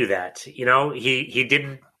like he knew that. He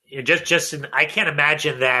didn't I can't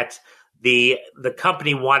imagine that the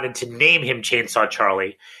company wanted to name him Chainsaw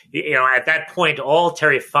Charlie. At that point, all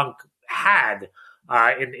Terry Funk had,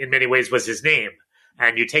 in many ways, was his name.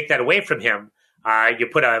 And you take that away from him, you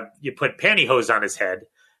put pantyhose on his head,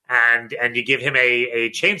 and you give him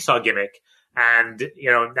a chainsaw gimmick. And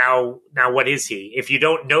now what is he? If you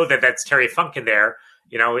don't know that that's Terry Funk in there,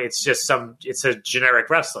 it's a generic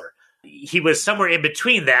wrestler. He was somewhere in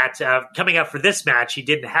between that. Coming up for this match, he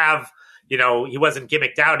didn't have. He wasn't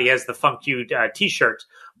gimmicked out. He has the Funk You t-shirt,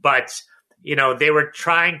 but they were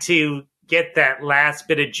trying to get that last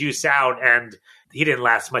bit of juice out, and he didn't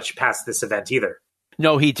last much past this event either.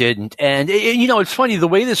 No, he didn't. And, it's funny, the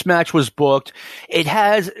way this match was booked, it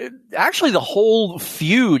has, actually the whole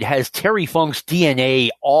feud has Terry Funk's DNA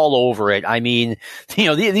all over it. I mean,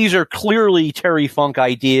 these are clearly Terry Funk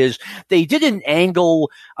ideas. They did an angle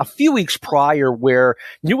a few weeks prior where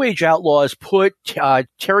New Age Outlaws put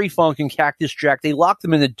Terry Funk and Cactus Jack, they locked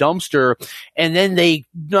them in the dumpster, and then they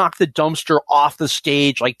knocked the dumpster off the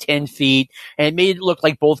stage like 10 feet, and it made it look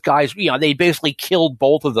like both guys, they basically killed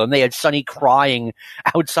both of them. They had Sonny crying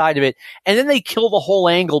outside of it. And then they kill the whole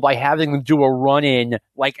angle by having them do a run-in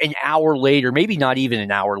like an hour later, maybe not even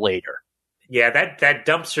an hour later. Yeah, that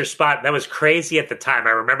dumpster spot, that was crazy at the time.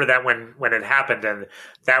 I remember that when it happened, and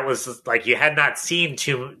that was like you had not seen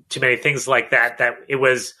too many things like that. That it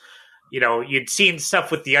was, you'd seen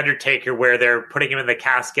stuff with The Undertaker where they're putting him in the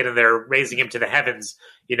casket and they're raising him to the heavens,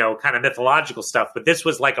 kind of mythological stuff. But this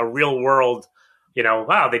was like a real world,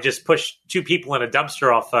 wow, they just pushed two people in a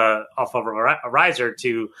dumpster off of a riser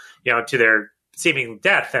to their seeming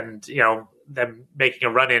death, and them making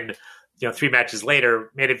a run in 3 matches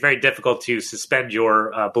later made it very difficult to suspend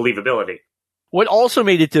your believability. What also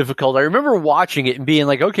made it difficult, I remember watching it and being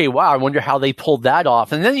like, okay, wow, I wonder how they pulled that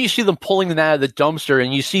off. And then you see them pulling them out of the dumpster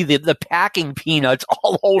and you see the packing peanuts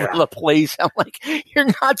all over the place. I'm like,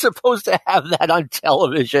 you're not supposed to have that on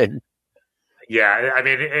television. Yeah, I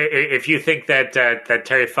mean, if you think that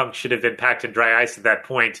Terry Funk should have been packed in dry ice at that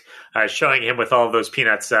point, showing him with all of those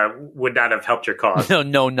peanuts would not have helped your cause.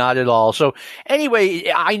 No, not at all. So anyway,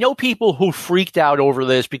 I know people who freaked out over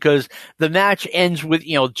this because the match ends with,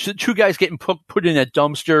 two guys getting put in a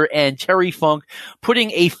dumpster and Terry Funk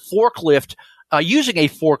putting a forklift using a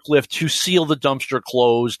forklift to seal the dumpster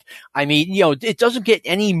closed. I mean, it doesn't get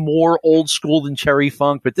any more old school than Terry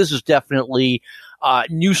Funk, but this is definitely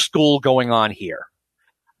new school going on here.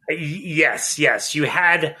 Yes. You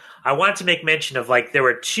had, I want to make mention of there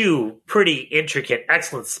were two pretty intricate,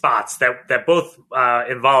 excellent spots that both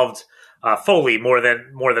involved Foley more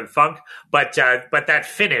than Funk, but that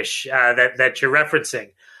finish that you're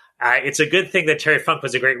referencing, it's a good thing that Terry Funk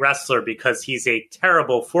was a great wrestler because he's a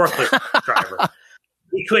terrible forklift driver.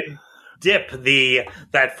 He couldn't dip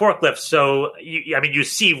that forklift, so you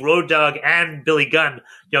see Road Dogg and Billy Gunn,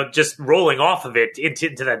 just rolling off of it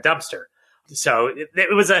into that dumpster. So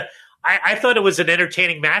it was I thought it was an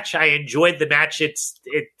entertaining match. I enjoyed the match.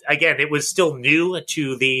 It was still new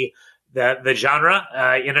to the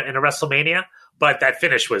genre in a WrestleMania. But that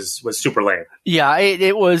finish was super lame. Yeah,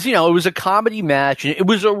 it was, it was a comedy match. It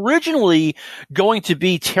was originally going to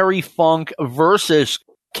be Terry Funk versus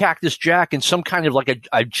Cactus Jack in some kind of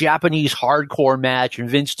a Japanese hardcore match. And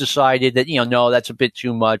Vince decided that, no, that's a bit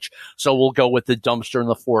too much. So we'll go with the dumpster and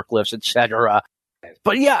the forklifts, etc.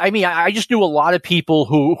 But yeah, I mean, I just knew a lot of people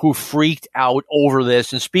who freaked out over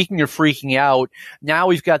this. And speaking of freaking out, now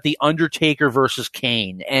we've got The Undertaker versus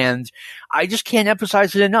Kane. And I just can't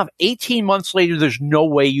emphasize it enough. 18 months later, there's no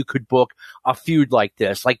way you could book a feud like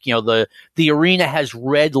this. The arena has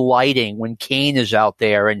red lighting when Kane is out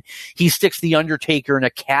there and he sticks The Undertaker in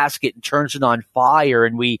a casket and turns it on fire.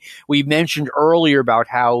 And we mentioned earlier about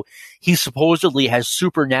how he supposedly has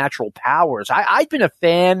supernatural powers. I've been a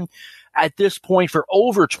fan at this point for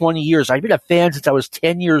over 20 years. I've been a fan since I was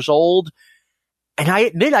 10 years old. And I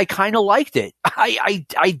admit I kind of liked it. I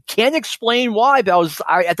can't explain why, but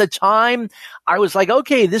at the time I was like,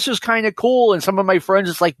 okay, this is kind of cool. And some of my friends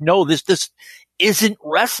is like, no, this isn't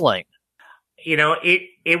wrestling.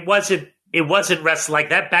 It wasn't wrestling.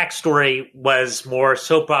 That backstory was more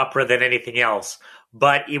soap opera than anything else.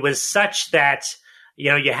 But it was such that,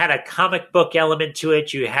 you had a comic book element to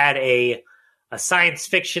it. You had a science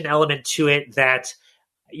fiction element to it that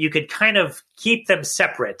you could kind of keep them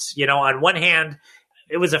separate. On one hand,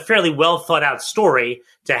 it was a fairly well thought out story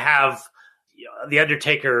to have the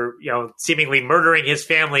Undertaker, seemingly murdering his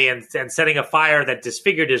family and setting a fire that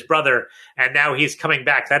disfigured his brother, and now he's coming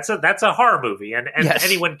back. That's a horror movie, and yes.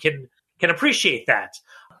 Anyone can appreciate that.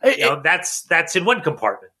 That's in one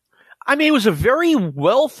compartment. I mean, it was a very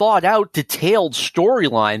well thought out, detailed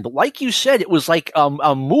storyline, but like you said, it was like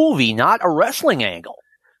a movie, not a wrestling angle.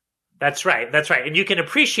 That's right, and you can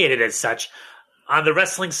appreciate it as such. On the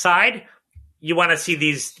wrestling side, you want to see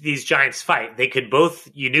these giants fight. They could both.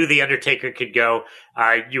 You knew the Undertaker could go.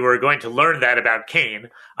 You were going to learn that about Kane.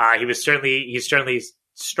 He's certainly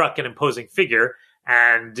struck an imposing figure,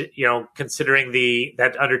 and considering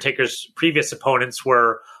that Undertaker's previous opponents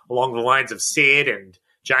were along the lines of Sid and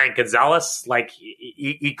Giant Gonzalez, like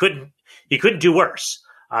he couldn't do worse.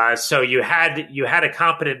 So you had a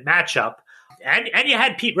competent matchup, and you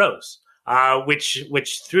had Pete Rose.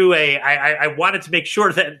 Which threw I wanted to make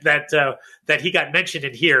sure that he got mentioned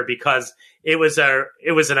in here because it was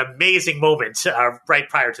an amazing moment right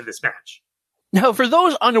prior to this match. Now, for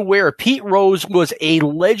those unaware, Pete Rose was a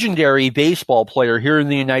legendary baseball player here in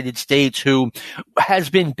the United States who has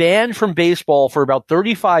been banned from baseball for about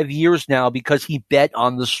 35 years now because he bet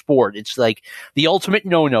on the sport. It's like the ultimate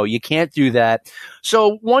no-no. You can't do that.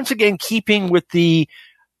 So once again, keeping with the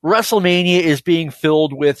WrestleMania is being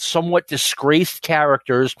filled with somewhat disgraced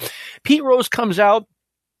characters. Pete Rose comes out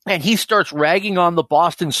and he starts ragging on the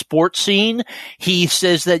Boston sports scene. He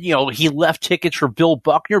says that, he left tickets for Bill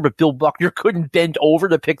Buckner, but Bill Buckner couldn't bend over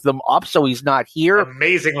to pick them up, so he's not here.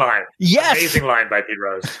 Amazing line. Yes. Amazing line by Pete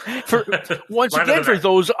Rose. For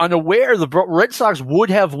those unaware, the Red Sox would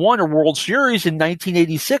have won a World Series in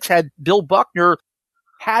 1986 had Bill Buckner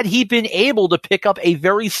had he been able to pick up a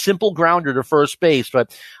very simple grounder to first base.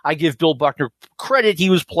 But I give Bill Buckner credit.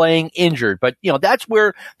 He was playing injured. But, that's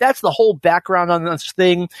the whole background on this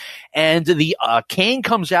thing. And the Kane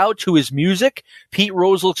comes out to his music. Pete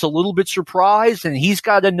Rose looks a little bit surprised, and he's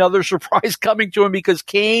got another surprise coming to him because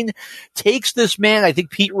Kane takes this man. I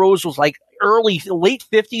think Pete Rose was like late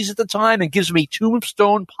 50s at the time, and gives him a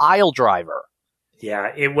tombstone pile driver.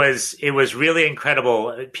 Yeah, it was really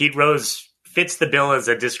incredible. Pete Rose fits the bill as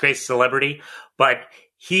a disgraced celebrity, but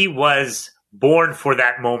he was born for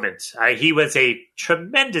that moment. He was a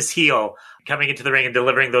tremendous heel coming into the ring and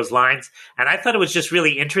delivering those lines. And I thought it was just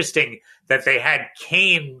really interesting that they had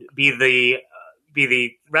Kane be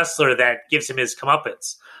the wrestler that gives him his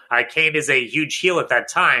comeuppance. Kane is a huge heel at that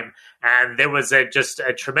time, and there was just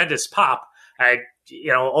a tremendous pop.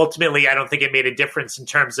 Ultimately, I don't think it made a difference in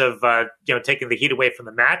terms of taking the heat away from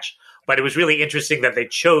the match. But it was really interesting that they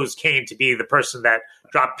chose Kane to be the person that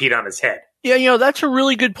dropped Pete on his head. Yeah, that's a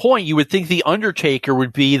really good point. You would think the Undertaker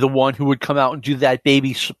would be the one who would come out and do that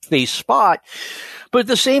baby face spot. But at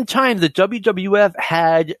the same time, the WWF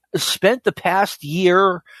had spent the past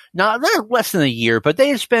year, not less than a year, but they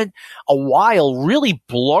had spent a while really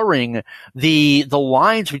blurring the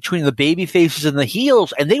lines between the baby faces and the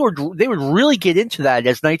heels, and they would really get into that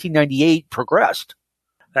as 1998 progressed.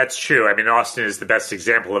 That's true. I mean, Austin is the best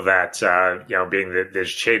example of that, being there's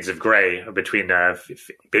shades of gray between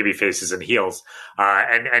baby faces and heels.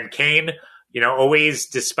 And Kane, always,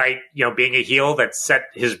 despite, being a heel that set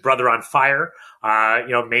his brother on fire,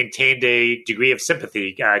 maintained a degree of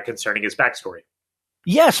sympathy concerning his backstory.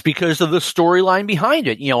 Yes, because of the storyline behind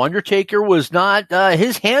it. Undertaker was not,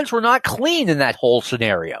 his hands were not clean in that whole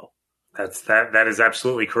scenario. That is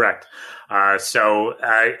absolutely correct. It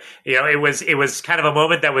was kind of a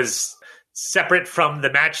moment that was separate from the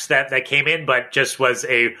match that came in, but just was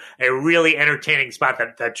a really entertaining spot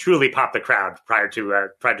that truly popped the crowd prior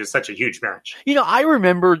to such a huge match. I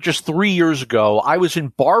remember just 3 years ago, I was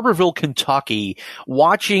in Barberville, Kentucky,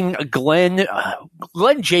 watching Glenn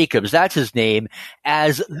Jacobs, that's his name,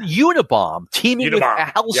 as Unabomb, teaming with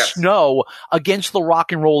Al Snow against the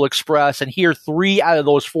Rock and Roll Express, and here 3 out of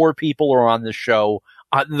those 4 people are on the show,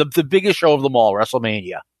 the biggest show of them all,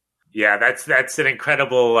 WrestleMania. Yeah, that's an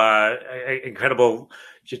incredible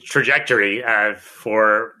trajectory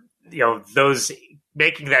for those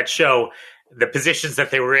making that show, the positions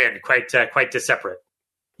that they were in, quite separate.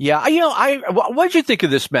 Yeah, what did you think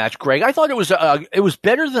of this match, Greg? I thought it was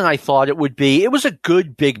better than I thought it would be. It was a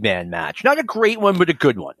good big man match, not a great one, but a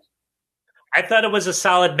good one. I thought it was a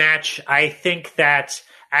solid match. I think that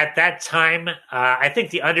at that time, I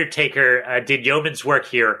think the Undertaker did yeoman's work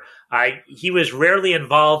here. He was rarely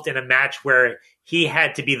involved in a match where he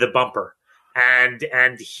had to be the bumper, and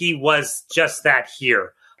he was just that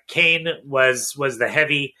here. Kane was the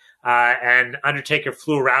heavy. and Undertaker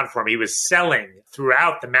flew around for him. He was selling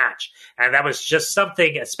throughout the match. And that was just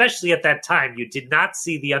something, especially at that time, you did not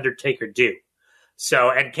see The Undertaker do.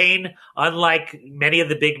 So, and Kane, unlike many of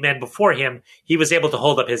the big men before him, he was able to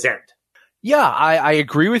hold up his end. Yeah, I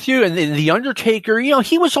agree with you. And The Undertaker,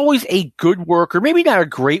 he was always a good worker, maybe not a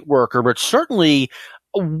great worker, but certainly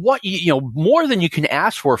more than you can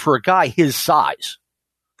ask for a guy his size.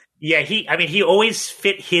 Yeah, he always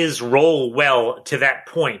fit his role well to that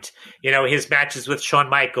point. His matches with Shawn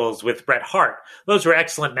Michaels, with Bret Hart, those were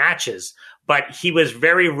excellent matches, but he was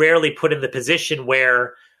very rarely put in the position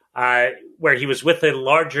where he was with a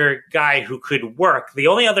larger guy who could work. The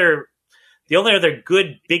only other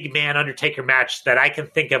good big man Undertaker match that I can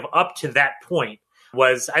think of up to that point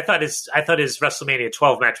was I thought his WrestleMania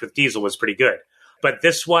 12 match with Diesel was pretty good, but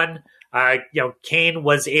this one, Kane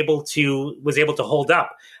was able to hold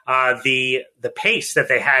up. The pace that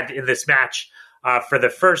they had in this match for the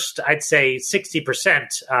first, I'd say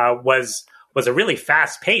 60% was a really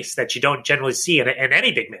fast pace that you don't generally see in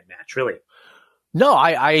any big man match, really. No,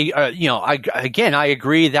 I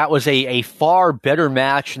agree. That was a far better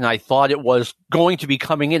match than I thought it was going to be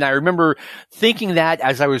coming in. I remember thinking that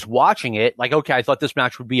as I was watching it, like, okay, I thought this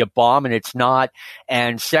match would be a bomb and it's not.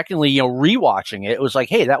 And secondly, rewatching it, it was like,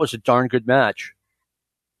 hey, that was a darn good match.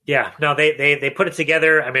 Yeah, no, they put it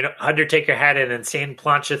together. I mean, Undertaker had an insane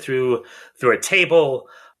plancha through a table.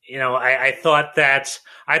 I thought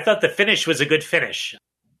the finish was a good finish.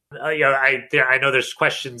 I know there's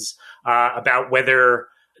questions about whether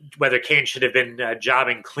Kane should have been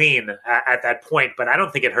jobbing clean at that point, but I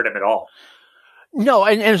don't think it hurt him at all. No,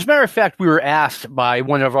 and as a matter of fact, we were asked by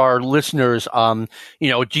one of our listeners, do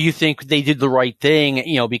you think they did the right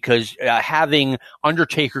thing? Because having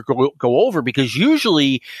Undertaker go over, because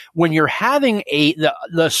usually when you're having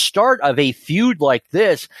the start of a feud like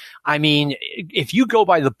this, I mean, if you go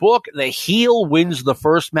by the book, the heel wins the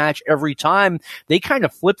first match every time. They kind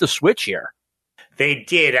of flipped the switch here. They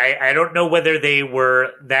did. I don't know whether they were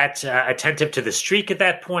that attentive to the streak at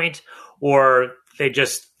that point, or they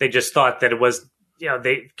just thought that it was.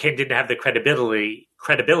 Kane didn't have the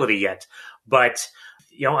credibility yet, but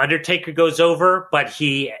Undertaker goes over, but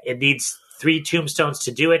it needs 3 tombstones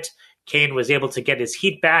to do it. Kane was able to get his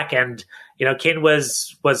heat back, and Kane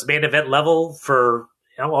was main event level for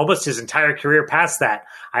almost his entire career past that.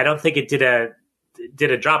 I don't think it did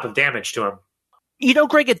a drop of damage to him.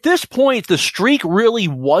 Greg, at this point, the streak really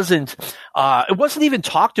wasn't even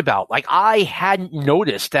talked about. Like, I hadn't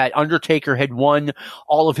noticed that Undertaker had won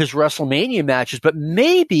all of his WrestleMania matches, but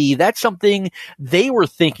maybe that's something they were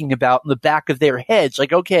thinking about in the back of their heads.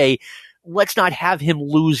 Like, okay, let's not have him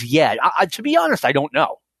lose yet. To be honest, I don't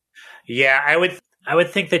know. Yeah, I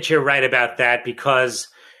would think that you're right about that, because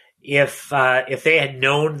if they had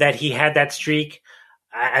known that he had that streak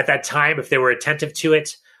at that time, if they were attentive to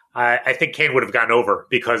it, I think Kane would have gone over,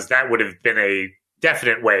 because that would have been a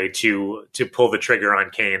definite way to pull the trigger on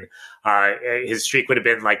Kane. His streak would have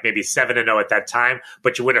been like maybe 7-0 at that time,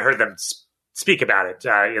 but you would have heard them speak about it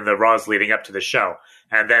in the Raws leading up to the show.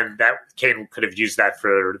 And then that Kane could have used that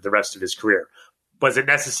for the rest of his career. Was it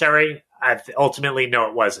necessary? Ultimately, no,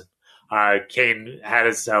 it wasn't. Kane had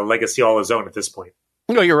his legacy all his own at this point.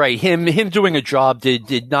 No, you're right. Him doing a job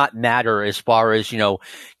did not matter as far as,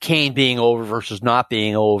 Kane being over versus not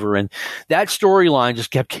being over. And that storyline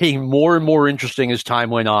just kept getting more and more interesting as time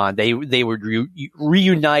went on. They would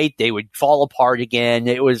reunite. They would fall apart again.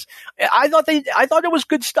 I thought it was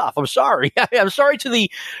good stuff. I'm sorry. I'm sorry to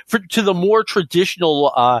the more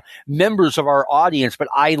traditional, members of our audience, but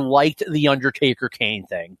I liked the Undertaker Kane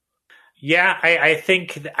thing. Yeah, I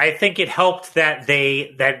think it helped that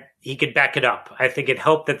he could back it up. I think it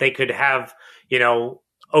helped that they could have,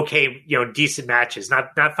 decent matches,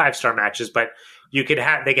 not 5-star matches, but they could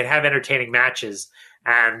have entertaining matches.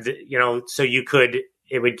 And, so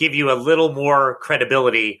it would give you a little more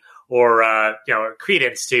credibility or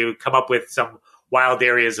credence to come up with some wild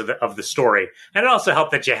areas of the story. And it also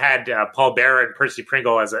helped that you had Paul Bearer and Percy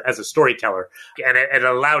Pringle as a storyteller, and it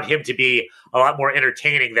allowed him to be a lot more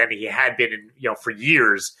entertaining than he had been for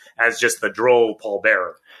years as just the droll Paul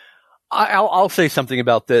Bearer. I'll say something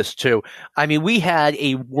about this too. I mean, we had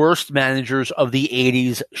a worst managers of the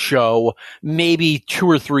 80s show maybe 2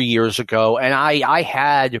 or 3 years ago, and I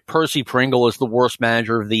had Percy Pringle as the worst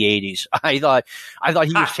manager of the 80s. I thought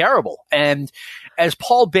he was terrible. And as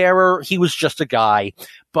Paul Bearer, he was just a guy.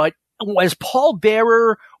 But as Paul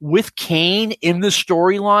Bearer with Kane in the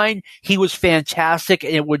storyline, he was fantastic,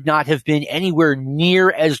 and it would not have been anywhere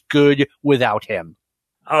near as good without him.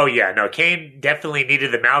 Oh yeah, no, Kane definitely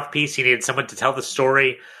needed the mouthpiece. He needed someone to tell the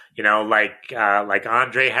story. Like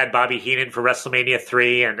Andre had Bobby Heenan for WrestleMania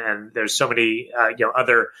 3, and there's so many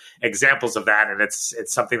other examples of that, and it's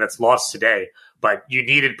something that's lost today. But you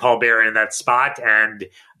needed Paul Bearer in that spot, and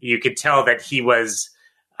you could tell that he was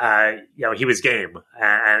he was game,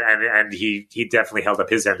 and he definitely held up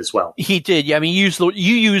his end as well. He did. Yeah, I mean, you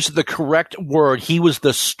used the correct word. He was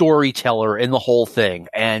the storyteller in the whole thing,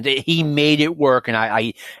 and he made it work. And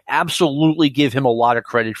I absolutely give him a lot of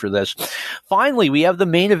credit for this. Finally, we have the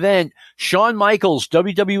main event: Shawn Michaels,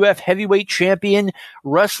 WWF Heavyweight Champion,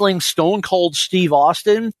 wrestling Stone Cold Steve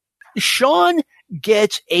Austin. Shawn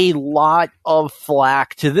gets a lot of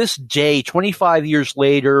flack to this day, 25 years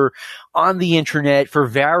later, on the internet for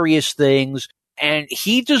various things, and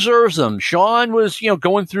he deserves them. Shawn was,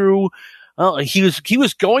 going through, he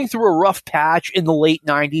was going through a rough patch in the late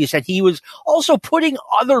 90s, and he was also putting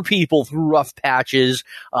other people through rough patches.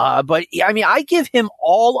 But I mean, I give him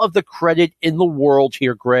all of the credit in the world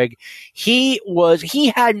here, Greg. He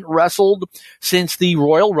hadn't wrestled since the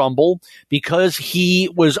Royal Rumble because he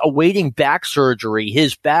was awaiting back surgery.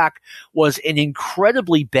 His back was in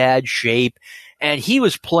incredibly bad shape, and he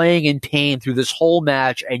was playing in pain through this whole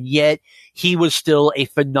match, and yet he was still a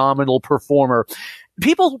phenomenal performer.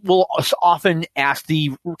 People will often ask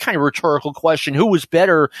the kind of rhetorical question, who was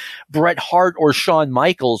better, Bret Hart or Shawn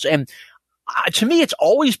Michaels? And to me, it's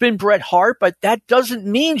always been Bret Hart, but that doesn't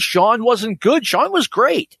mean Shawn wasn't good. Shawn was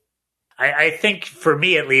great. I think for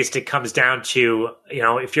me, at least, it comes down to,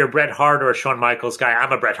 if you're a Bret Hart or a Shawn Michaels guy,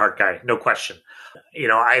 I'm a Bret Hart guy, no question.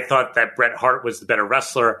 I thought that Bret Hart was the better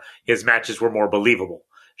wrestler. His matches were more believable.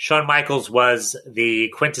 Shawn Michaels was the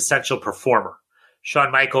quintessential performer.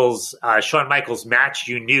 Shawn Michaels match,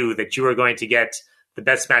 you knew that you were going to get the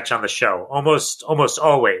best match on the show, almost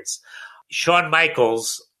always. Shawn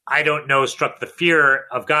Michaels, I don't know, struck the fear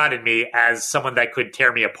of God in me as someone that could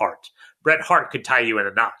tear me apart. Bret Hart could tie you in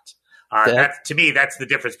a knot. To me, that's the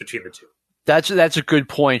difference between the two. That's a good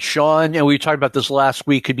point. Shawn, and we talked about this last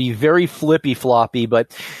week, could be very flippy-floppy,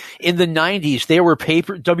 but in the 90s, there were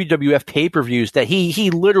WWF pay-per-views that he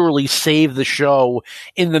literally saved the show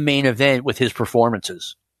in the main event with his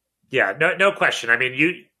performances. Yeah, no question. I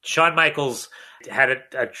mean, Shawn Michaels had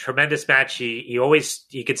a tremendous match.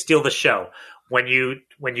 He could steal the show. When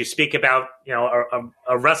you speak about,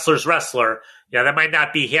 a wrestler's wrestler, that might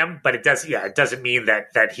not be him, but it doesn't mean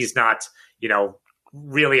that he's not,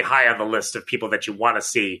 really high on the list of people that you want to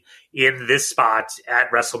see in this spot at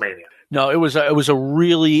WrestleMania. No, it was a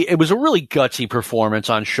really gutsy performance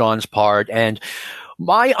on Shawn's part, and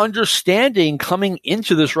my understanding coming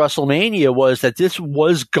into this WrestleMania was that this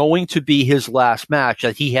was going to be his last match,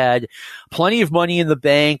 that he had plenty of money in the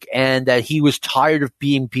bank and that he was tired of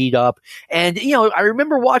being beat up. And, I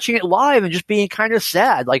remember watching it live and just being kind of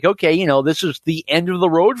sad, like, okay, this is the end of the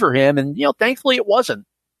road for him. And, thankfully it wasn't.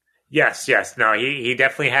 Yes. No, he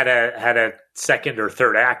definitely had a second or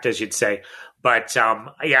third act, as you'd say. But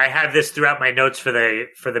I have this throughout my notes for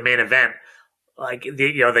the main event, like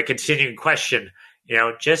the continuing question,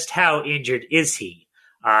 just how injured is he?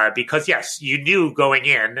 Because yes, you knew going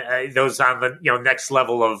in, those on the next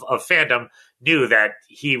level of fandom knew that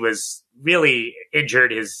he was really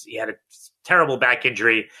injured. He had a terrible back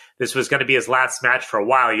injury. This was going to be his last match for a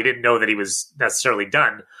while. You didn't know that he was necessarily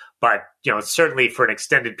done. But, certainly for an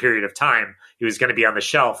extended period of time, he was going to be on the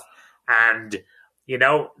shelf. And,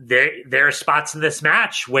 there are spots in this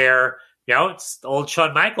match where, it's old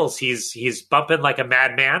Shawn Michaels. He's bumping like a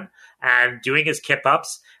madman and doing his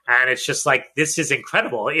kip-ups. And it's just like, this is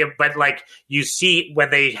incredible. But like you see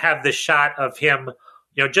when they have the shot of him,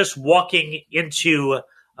 just walking into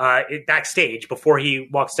backstage before he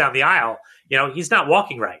walks down the aisle, he's not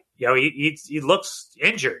walking right. He looks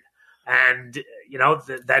injured. And,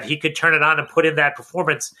 that he could turn it on and put in that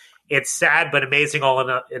performance, it's sad but amazing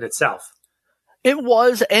all in itself. It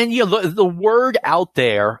was, and the word out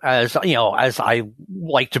there, as I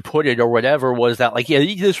like to put it or whatever, was that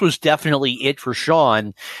this was definitely it for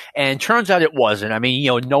Shawn, and turns out it wasn't. I mean,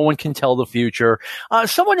 no one can tell the future.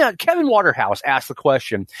 Kevin Waterhouse asked the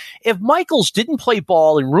question: if Michaels didn't play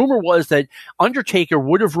ball, and rumor was that Undertaker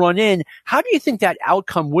would have run in, how do you think that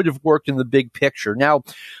outcome would have worked in the big picture? Now,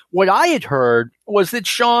 what I had heard was that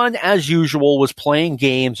Shawn, as usual, was playing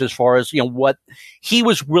games as far as, what he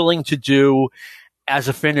was willing to do as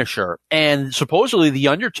a finisher. And supposedly the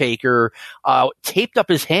Undertaker taped up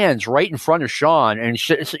his hands right in front of Shawn. And,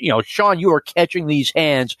 Shawn, you are catching these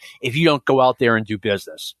hands if you don't go out there and do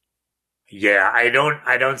business. Yeah, I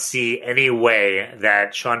don't see any way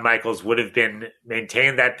that Shawn Michaels would have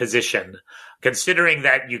maintained that position, considering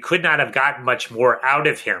that you could not have gotten much more out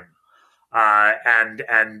of him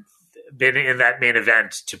and been in that main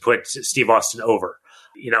event to put Steve Austin over.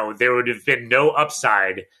 There would have been no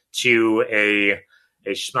upside to a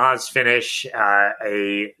schmoz finish,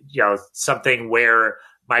 something where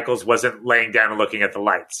Michaels wasn't laying down and looking at the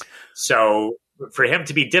lights. So for him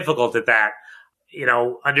to be difficult at that,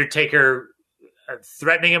 Undertaker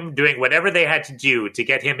threatening him, doing whatever they had to do to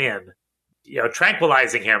get him in,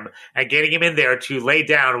 tranquilizing him and getting him in there to lay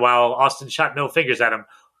down while Austin shot no fingers at him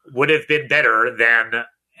would have been better than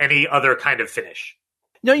any other kind of finish.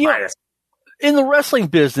 No, in the wrestling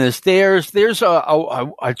business, there's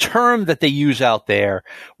a term that they use out there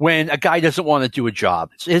when a guy doesn't want to do a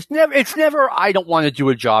job. It's never I don't want to do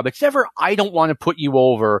a job. It's never I don't want to put you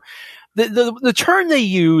over. The term they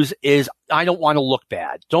use is I don't want to look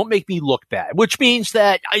bad. Don't make me look bad, which means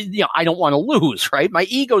that I don't want to lose, right? My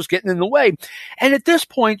ego's getting in the way. And at this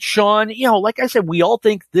point, Shawn, like I said, we all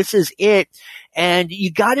think this is it. And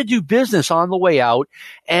you got to do business on the way out.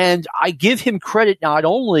 And I give him credit. Not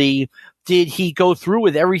only did he go through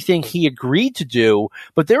with everything he agreed to do,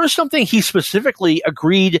 but there was something he specifically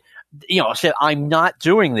agreed, said, I'm not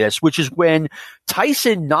doing this, which is when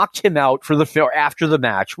Tyson knocked him out after the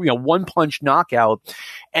match, one punch knockout.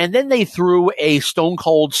 And then they threw a Stone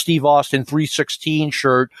Cold Steve Austin 316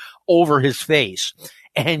 shirt over his face.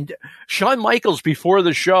 And Shawn Michaels, before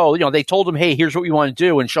the show, they told him, hey, here's what we want to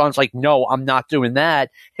do. And Shawn's like, no, I'm not doing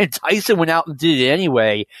that. And Tyson went out and did it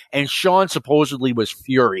anyway. And Shawn supposedly was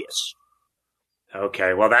furious.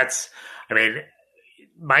 Okay. Well,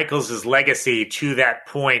 Michaels' legacy to that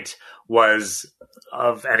point was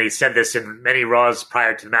and he said this in many Raws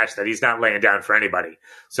prior to the match, that he's not laying down for anybody.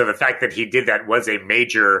 So the fact that he did that was a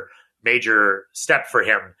major, major step for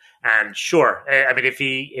him. And sure, if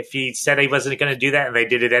he said he wasn't going to do that and they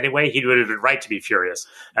did it anyway, he would have been right to be furious.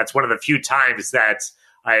 That's one of the few times that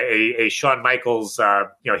a Shawn Michaels,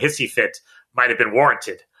 hissy fit might have been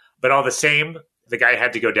warranted. But all the same, the guy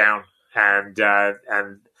had to go down, and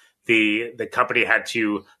the company had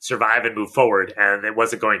to survive and move forward, and it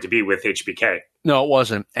wasn't going to be with HBK. No, it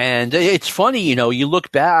wasn't. And it's funny, you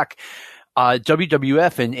look back.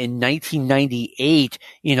 WWF in 1998,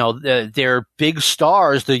 their big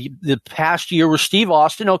stars, the past year was Steve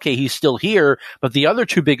Austin. Okay, he's still here, but the other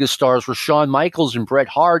two biggest stars were Shawn Michaels and Bret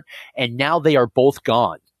Hart, and now they are both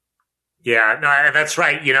gone. Yeah, no, that's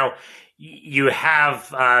right. You have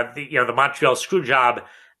the Montreal Screwjob,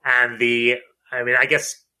 and I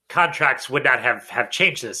guess contracts would not have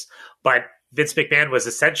changed this, but Vince McMahon was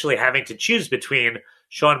essentially having to choose between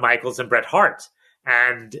Shawn Michaels and Bret Hart,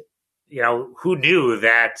 and who knew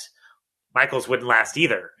that Michaels wouldn't last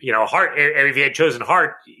either? Hart, if he had chosen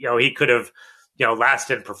Hart, he could have,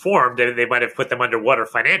 lasted and performed, and they might have put them underwater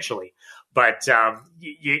financially. But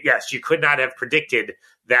yes, you could not have predicted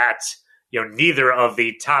that, neither of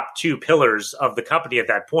the top two pillars of the company at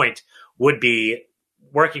that point would be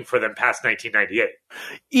working for them past 1998.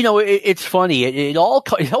 It's funny. It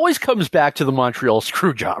always comes back to the Montreal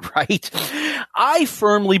Screwjob, right? I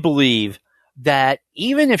firmly believe that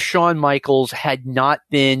even if Shawn Michaels had not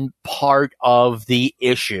been part of the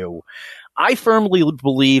issue, I firmly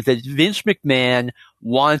believe that Vince McMahon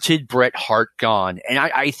wanted Bret Hart gone. And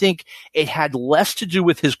I think it had less to do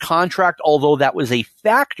with his contract, although that was a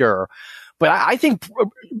factor. But I think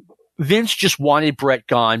Vince just wanted Bret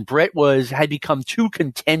gone. Bret had become too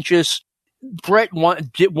contentious. Bret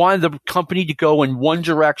wanted the company to go in one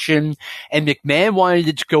direction, and McMahon wanted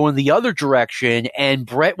it to go in the other direction, and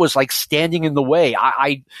Bret was like standing in the way.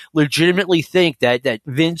 I legitimately think that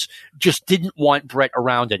Vince just didn't want Bret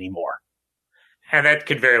around anymore. And that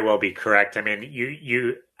could very well be correct.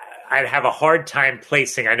 I'd have a hard time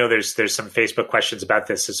placing, I know there's some Facebook questions about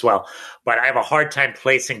this as well, but I have a hard time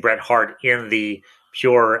placing Bret Hart in the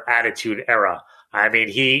pure Attitude Era.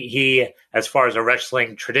 He, as far as a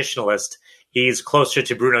wrestling traditionalist, he's closer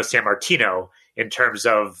to Bruno Sammartino in terms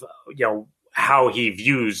of, how he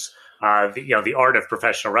views, the art of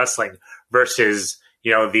professional wrestling versus,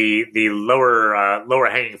 the lower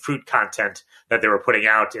hanging fruit content that they were putting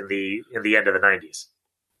out in the end of the 90s.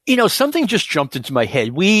 Something just jumped into my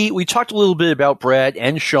head. We talked a little bit about Bret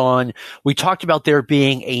and Shawn. We talked about there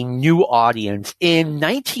being a new audience. In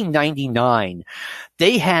 1999,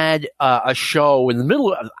 they had a show in the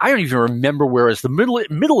middle of, I don't even remember where it was, the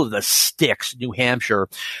middle of the sticks, New Hampshire,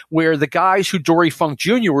 where the guys who Dory Funk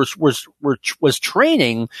Jr. was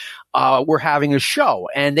training were having a show,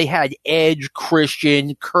 and they had Edge,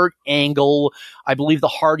 Christian, Kurt Angle, I believe the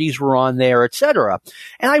Hardys were on there, etc.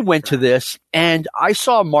 And I went to this, and I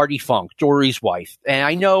saw Marty Funk, Dory's wife. And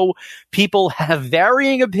I know people have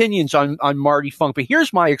varying opinions on Marty Funk, but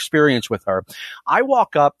here's my experience with her. I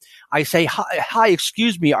walk up, I say, hi, excuse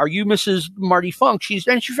excuse me, are you Mrs. Marty Funk? She's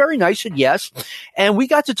very nice, and yes. And we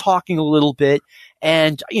got to talking a little bit.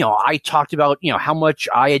 And, I talked about, how much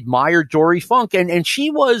I admired Dory Funk, and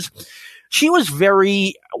she was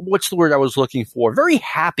very, what's the word I was looking for? Very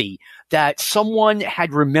happy that someone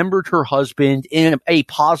had remembered her husband in a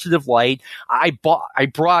positive light. I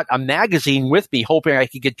brought a magazine with me hoping I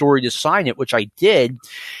could get Dory to sign it, which I did.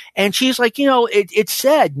 And she's like, it's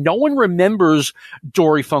sad. No one remembers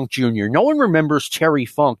Dory Funk Jr. No one remembers Terry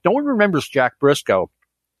Funk. No one remembers Jack Briscoe.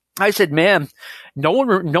 I said, ma'am, no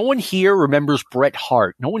one here remembers Bret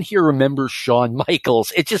Hart. No one here remembers Shawn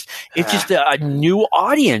Michaels. It's just a new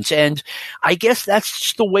audience. And I guess that's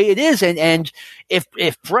just the way it is. And if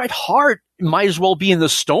Bret Hart might as well be in the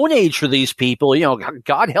Stone Age for these people,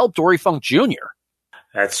 God help Dory Funk Jr.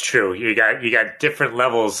 That's true. You got different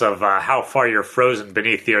levels of how far you're frozen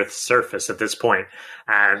beneath the Earth's surface at this point.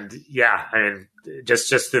 And yeah, I mean,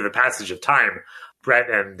 just through the passage of time,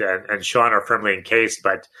 Bret and Shawn are firmly encased,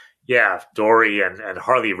 but yeah, Dory and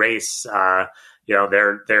Harley Race,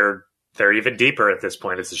 they're even deeper at this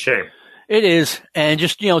point. It's a shame. It is. And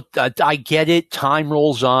just, I get it. Time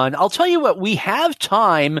rolls on. I'll tell you what, we have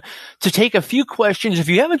time to take a few questions. If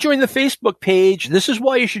you haven't joined the Facebook page, this is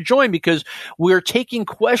why you should join, because we're taking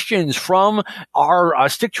questions from our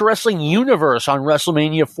Stick to Wrestling universe on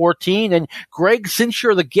WrestleMania 14. And Greg, since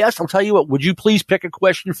you're the guest, I'll tell you what, would you please pick a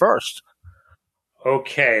question first?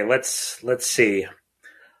 Okay, let's see.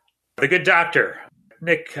 The Good Doctor,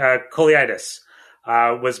 Nick Koliaitis.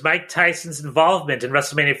 Was Mike Tyson's involvement in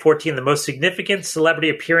WrestleMania 14 the most significant celebrity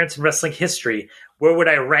appearance in wrestling history? Where would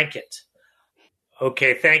I rank it?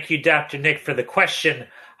 Okay, thank you, Dr. Nick, for the question.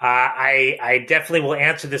 I definitely will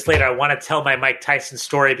answer this later. I want to tell my Mike Tyson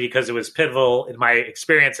story because it was pivotal in my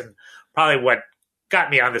experience and probably what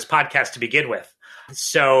got me on this podcast to begin with.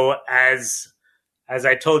 So as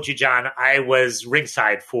I told you, John, I was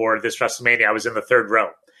ringside for this WrestleMania. I was in the third row.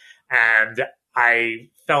 And I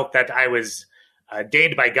felt that I was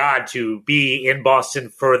deigned by God to be in Boston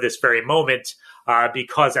for this very moment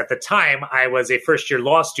because at the time I was a first-year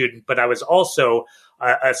law student, but I was also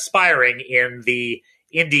aspiring in the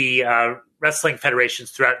indie wrestling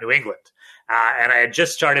federations throughout New England. And I had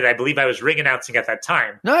just started, I believe I was ring announcing at that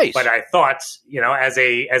time. Nice. But I thought, as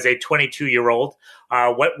a 22-year-old,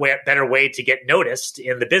 what better way to get noticed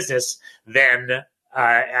in the business than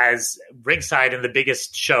as ringside in the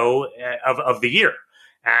biggest show of the year?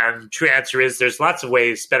 And true answer is there's lots of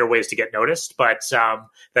better ways to get noticed, but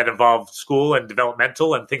that involve school and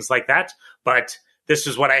developmental and things like that. But this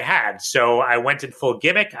is what I had. So I went in full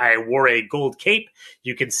gimmick. I wore a gold cape.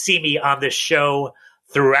 You can see me on this show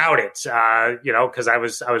throughout it, because I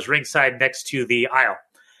was ringside next to the aisle.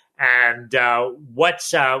 And what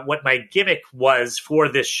my gimmick was for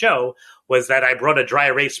this show was that I brought a dry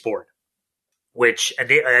erase board, which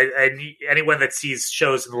and anyone that sees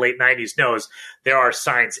shows in the late 90s knows there are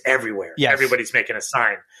signs everywhere. Yes. Everybody's making a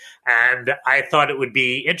sign. And I thought it would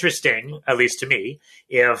be interesting, at least to me,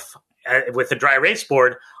 if with the dry erase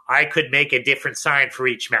board, I could make a different sign for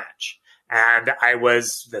each match. And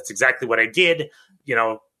that's exactly what I did.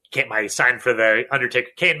 My sign for the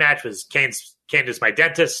Undertaker-Kane match was Kane is my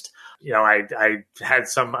dentist. I had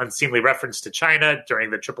some unseemly reference to China during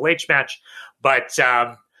the Triple H match, but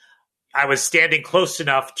I was standing close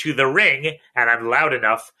enough to the ring and I'm loud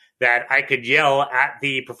enough that I could yell at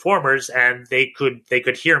the performers and they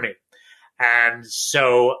could hear me. And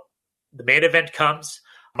so the main event comes.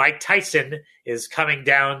 Mike Tyson is coming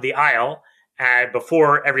down the aisle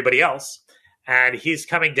before everybody else, and he's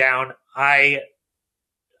coming down. I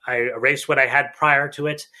erased what I had prior to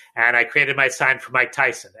it, and I created my sign for Mike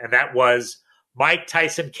Tyson, and that was, Mike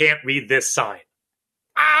Tyson can't read this sign.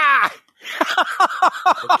 Ah!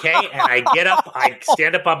 Okay, and I get up, I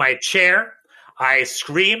stand up on my chair, I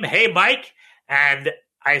scream, "Hey, Mike," and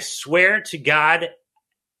I swear to God,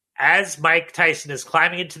 as Mike Tyson is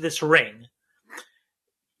climbing into this ring,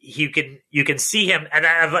 you can see him, and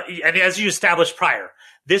as you established prior,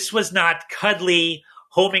 this was not cuddly,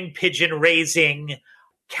 homing pigeon raising,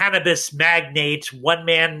 cannabis magnate,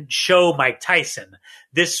 one-man show Mike Tyson.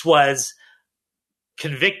 This was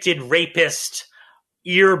convicted rapist,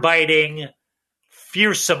 ear-biting,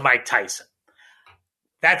 fearsome Mike Tyson.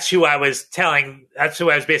 That's who I was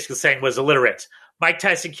basically saying was illiterate. Mike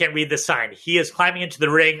Tyson can't read the sign. He is climbing into the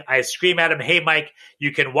ring. I scream at him, "Hey, Mike,"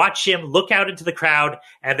 you can watch him look out into the crowd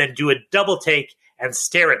and then do a double take and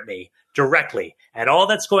stare at me directly. And all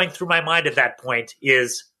that's going through my mind at that point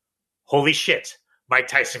is, holy shit, Mike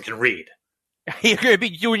Tyson can read. You're going to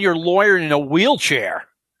be doing your lawyer in a wheelchair.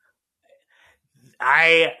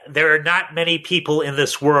 There are not many people in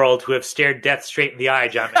this world who have stared death straight in the eye,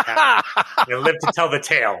 John McAdam, and lived to tell the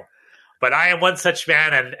tale. But I am one such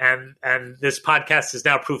man, and this podcast is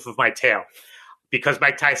now proof of my tale. Because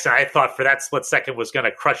Mike Tyson, I thought for that split second, was going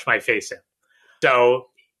to crush my face in. So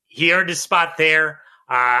he earned his spot there.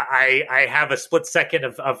 I have a split second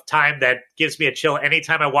of time that gives me a chill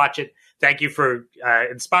anytime I watch it. Thank you for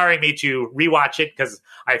inspiring me to rewatch it, because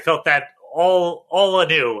I felt that all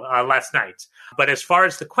anew last night. But as far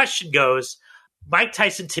as the question goes, Mike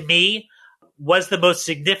Tyson, to me, was the most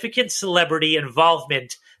significant celebrity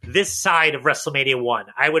involvement this side of WrestleMania 1.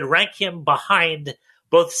 I would rank him behind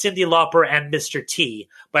both Cyndi Lauper and Mr. T,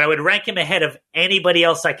 but I would rank him ahead of anybody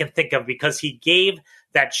else I can think of, because he gave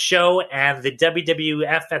that show and the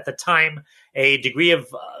WWF at the time a degree of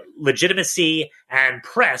legitimacy and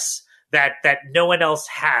press that no one else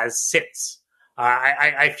has since.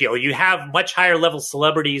 I feel you have much higher level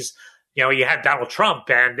celebrities. You know, you have Donald Trump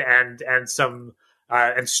and some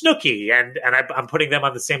and Snooki, and I'm putting them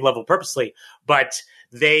on the same level purposely, but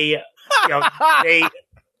they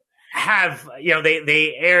have,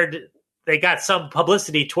 they got some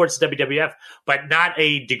publicity towards the WWF, but not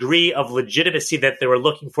a degree of legitimacy that they were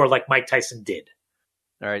looking for like Mike Tyson did.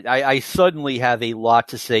 All right. I suddenly have a lot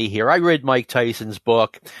to say here. I read Mike Tyson's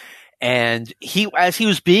book, and as he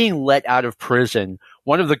was being let out of prison,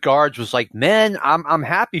 one of the guards was like, "Man, I'm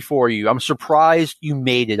happy for you. I'm surprised you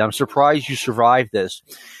made it. I'm surprised you survived this."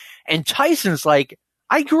 And Tyson's like,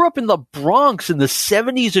 "I grew up in the Bronx in the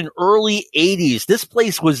 70s and early 80s. This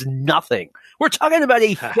place was nothing. We're talking about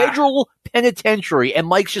a federal penitentiary." And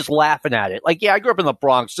Mike's just laughing at it. Like, "Yeah, I grew up in the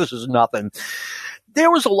Bronx. This is nothing." There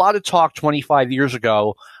was a lot of talk 25 years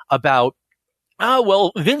ago about,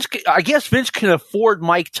 I guess Vince can afford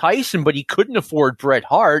Mike Tyson, but he couldn't afford Bret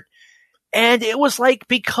Hart. And it was like,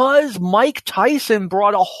 because Mike Tyson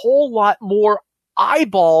brought a whole lot more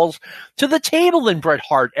eyeballs to the table than Bret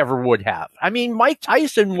Hart ever would have. I mean, Mike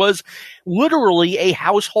Tyson was literally a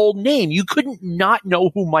household name. You couldn't not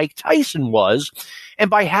know who Mike Tyson was. And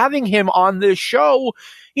by having him on this show,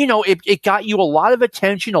 it got you a lot of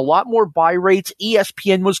attention, a lot more buy rates.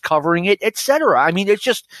 ESPN was covering it, etc. I mean, it's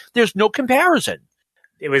just, there's no comparison.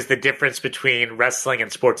 It was the difference between wrestling and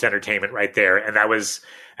sports entertainment right there. And that was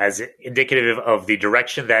as indicative of the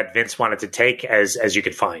direction that Vince wanted to take as you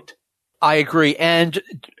could find. I agree. And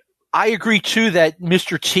I agree, too, that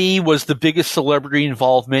Mr. T was the biggest celebrity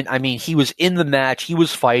involvement. I mean, he was in the match. He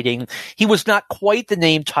was fighting. He was not quite the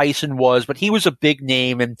name Tyson was, but he was a big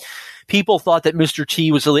name. And people thought that Mr.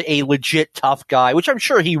 T was a legit tough guy, which I'm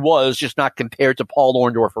sure he was, just not compared to Paul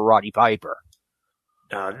Orndorff or Roddy Piper.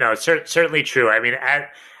 No, certainly true. I mean,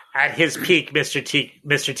 at his peak, Mr.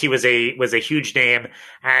 T was a huge name,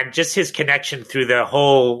 and just his connection through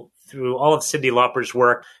all of Cyndi Lauper's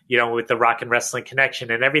work, with the Rock and Wrestling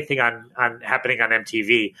Connection and everything on happening on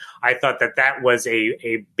MTV. I thought that was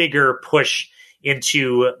a bigger push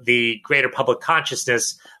into the greater public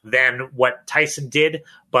consciousness than what Tyson did.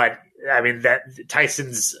 But I mean, that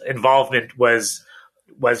Tyson's involvement was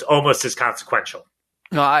almost as consequential.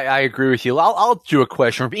 No, I agree with you. I'll do a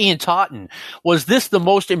question from Ian Totten. Was this the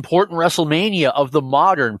most important WrestleMania of the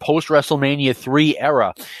modern post-WrestleMania 3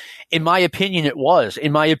 era? In my opinion, it was.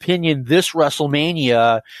 In my opinion, this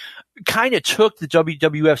WrestleMania kind of took the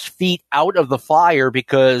WWF's feet out of the fire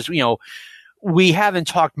because, we haven't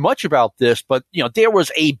talked much about this, but, there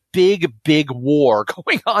was a big, big war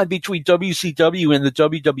going on between WCW and the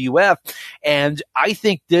WWF. And I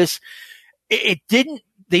think they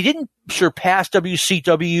didn't surpass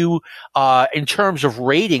WCW in terms of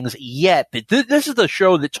ratings yet, but this is the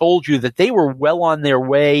show that told you that they were well on their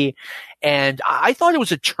way. And I thought it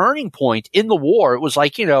was a turning point in the war. It was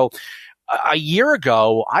like, a year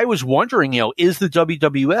ago, I was wondering, is the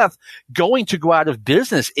WWF going to go out of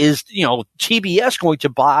business? Is, TBS going to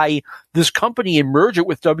buy this company and merge it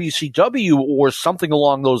with WCW or something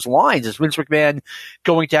along those lines? Is Vince McMahon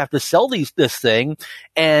going to have to sell this thing?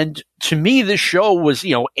 And to me, this show was,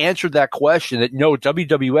 answered that question that no,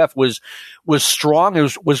 WWF was strong.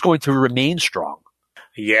 It was going to remain strong.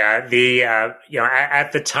 Yeah.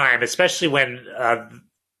 At the time, especially when,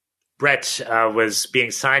 Bret was being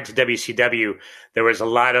signed to WCW, there was a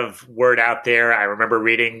lot of word out there. I remember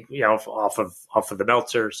reading, off of the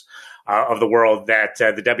Meltzers of the world that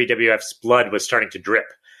the WWF's blood was starting to drip,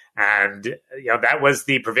 and that was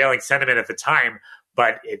the prevailing sentiment at the time.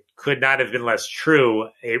 But it could not have been less true.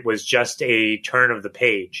 It was just a turn of the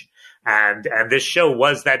page, and this show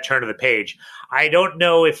was that turn of the page. I don't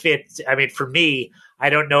know if for me, I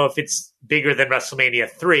don't know if it's bigger than WrestleMania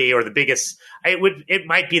 3 or the biggest. It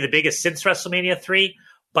might be the biggest since WrestleMania 3,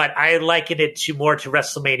 but I liken it more to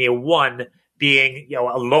WrestleMania 1 being,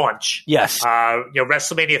 a launch. Yes.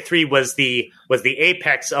 WrestleMania 3 was the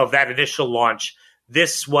apex of that initial launch.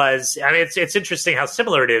 This was, it's interesting how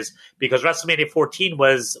similar it is, because WrestleMania 14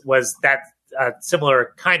 was that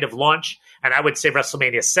similar kind of launch, and I would say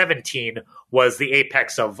WrestleMania 17 was the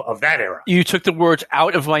apex of that era. You took the words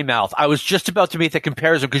out of my mouth. I was just about to make that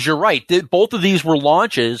comparison, because you're right. Both of these were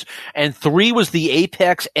launches, and 3 was the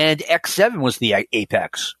apex, and X7 was the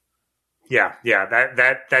apex. Yeah,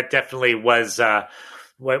 that definitely was the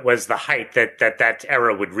height that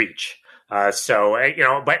era would reach.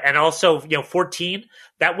 And also 14,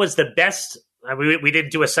 that was the best. I mean, we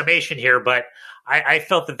didn't do a summation here, but I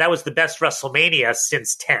felt that was the best WrestleMania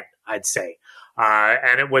since 10, I'd say.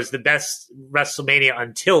 And it was the best WrestleMania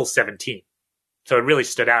until 17. So it really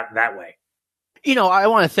stood out in that way. I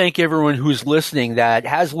want to thank everyone who's listening that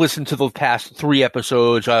has listened to the past 3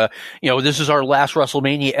 episodes. This is our last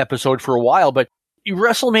WrestleMania episode for a while, but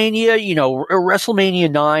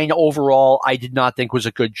WrestleMania 9 overall, I did not think was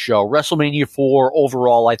a good show. WrestleMania 4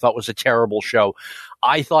 overall, I thought was a terrible show.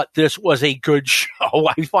 I thought this was a good show.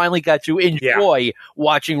 I finally got to enjoy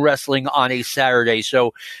watching wrestling on a Saturday.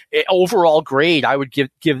 So overall grade, I would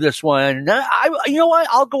give this one,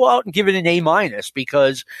 I'll go out and give it an A-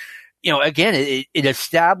 because, again, it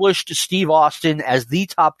established Steve Austin as the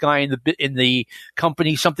top guy in the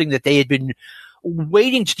company, something that they had been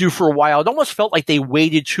waiting to do for a while. It almost felt like they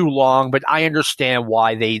waited too long, but I understand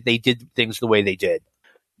why they did things the way they did.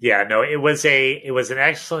 Yeah, no, it was an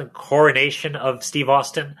excellent coronation of Steve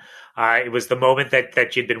Austin. It was the moment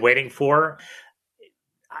that you'd been waiting for.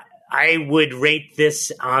 I would rate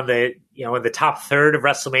this on in the top third of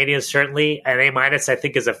WrestleMania, certainly. An A-, I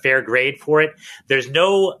think, is a fair grade for it. There's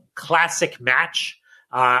no classic match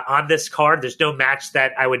on this card. There's no match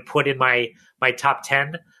that I would put in my top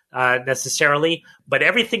 10 necessarily, but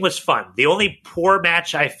everything was fun. The only poor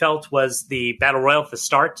match I felt was the Battle Royal at the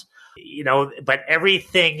start. But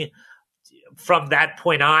everything from that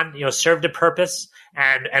point on, served a purpose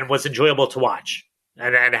and was enjoyable to watch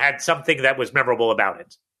and had something that was memorable about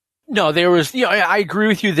it. No, there was, I agree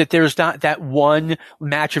with you that there's not that one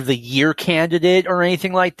match of the year candidate or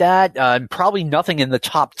anything like that. Probably nothing in the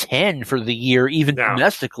top 10 for the year, even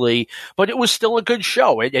domestically, but it was still a good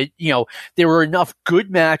show. There were enough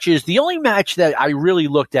good matches. The only match that I really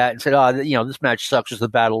looked at and said, this match sucks, is the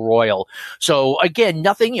Battle Royal. So again,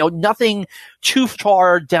 nothing too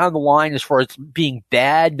far down the line as far as being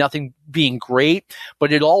bad, nothing being great,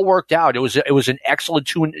 but it all worked out. It was an excellent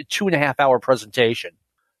 2.5 hour presentation.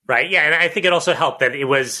 Right. Yeah. And I think it also helped that it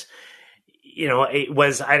was,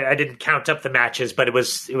 I didn't count up the matches, but it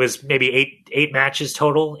was maybe eight matches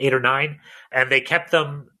total, 8 or 9. And they kept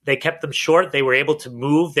them short. They were able to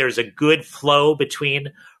move. There's a good flow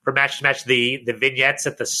from match to match. The vignettes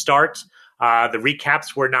at the start, the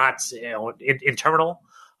recaps were not, interminable.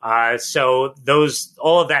 So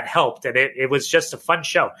all of that helped, and it was just a fun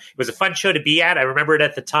show. It was a fun show to be at. I remember it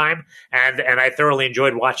at the time, and I thoroughly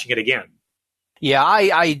enjoyed watching it again. Yeah,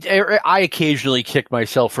 I occasionally kick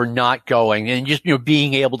myself for not going and just,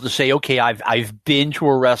 being able to say, okay, I've been to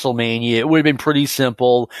a WrestleMania. It would have been pretty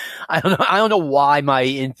simple. I don't know why my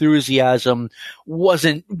enthusiasm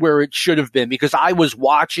wasn't where it should have been, because I was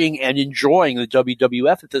watching and enjoying the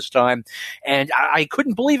WWF at this time, and I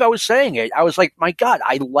couldn't believe I was saying it. I was like, my God,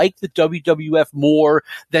 I like the WWF more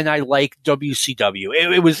than I like WCW.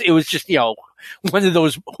 It was just, one of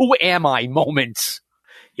those who am I moments.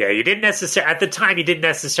 Yeah, you didn't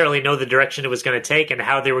necessarily know the direction it was going to take and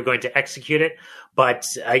how they were going to execute it, but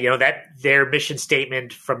that their mission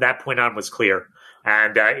statement from that point on was clear,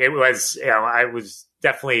 and it was. I was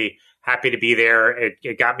definitely happy to be there.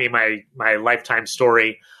 It got me my lifetime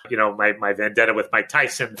story. My vendetta with Mike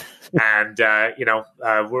Tyson, and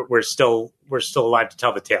we're still alive to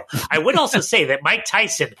tell the tale. I would also say that Mike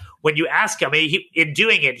Tyson, when you ask him, in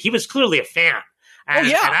doing it, he was clearly a fan. And,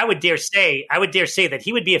 and I would dare say that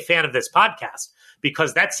he would be a fan of this podcast,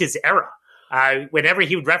 because that's his era. Whenever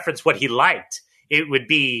he would reference what he liked, it would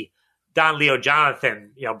be Don Leo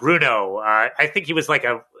Jonathan, Bruno. I think he was I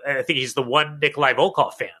think he's the one Nikolai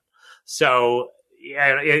Volkov fan. So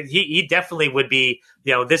he definitely would be.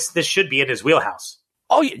 This should be in his wheelhouse.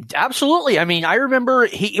 Oh, absolutely. I mean, I remember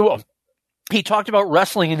he talked about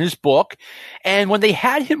wrestling in his book, and when they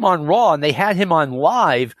had him on Raw and they had him on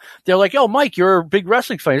live, they're like, "Oh, Mike, you're a big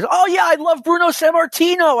wrestling fan." He's, "Oh yeah, I love Bruno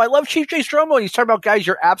Sammartino. I love Chief Jay Strongbow." And he's talking about guys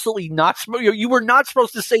you're absolutely not you were not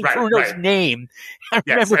supposed to say Bruno's name.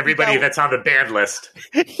 Yes, everybody that's on the banned list.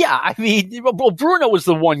 Yeah, I mean, well, Bruno was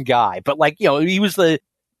the one guy, but he was the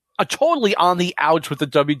totally on the outs with the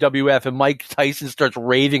WWF, and Mike Tyson starts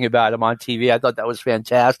raving about him on TV. I thought that was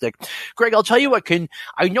fantastic. Greg, I'll tell you what,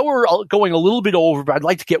 I know we're going a little bit over, but I'd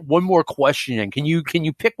like to get one more question in. Can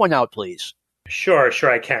you pick one out, please? Sure,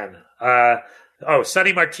 I can.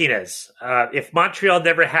 Sonny Martinez. If Montreal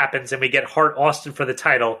never happens and we get Hart Austin for the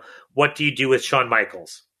title, what do you do with Shawn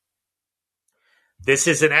Michaels? This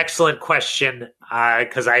is an excellent question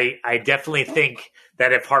because I definitely think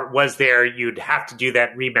that if Hart was there, you'd have to do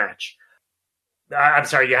that rematch. I'm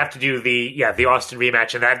sorry, you have to do the Austin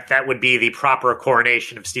rematch, and that would be the proper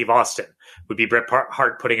coronation of Steve Austin, would be Bret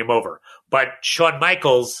Hart putting him over. But Shawn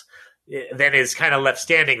Michaels then is kind of left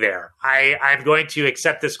standing there. I'm going to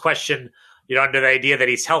accept this question, under the idea that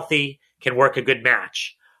he's healthy, can work a good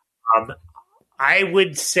match. I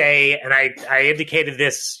would say, and I indicated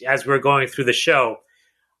this as we were going through the show,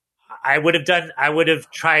 I would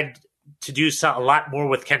have tried to do a lot more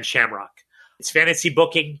with Ken Shamrock. It's fantasy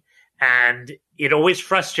booking, and it always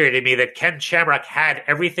frustrated me that Ken Shamrock had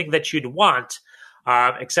everything that you'd want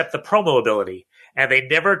except the promo ability, and they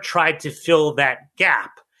never tried to fill that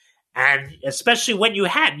gap. And especially when you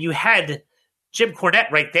had Jim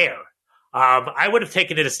Cornette right there, I would have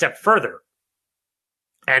taken it a step further.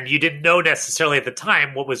 And you didn't know necessarily at the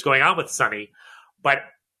time what was going on with Sonny, but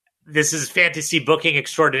this is fantasy booking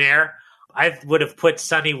extraordinaire. I would have put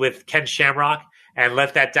Sonny with Ken Shamrock and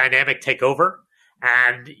let that dynamic take over.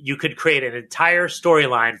 And you could create an entire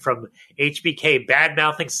storyline from HBK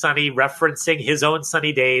bad-mouthing Sonny, referencing his own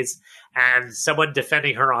Sonny days, and someone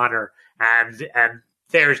defending her honor. And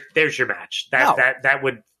there's your match. That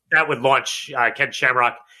would launch Ken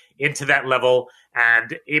Shamrock into that level.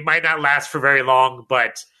 And it might not last for very long,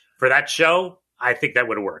 but for that show, I think that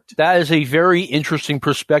would have worked. That is a very interesting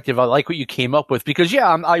perspective. I like what you came up with because,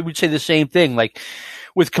 I would say the same thing. Like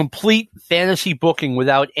with complete fantasy booking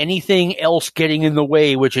without anything else getting in the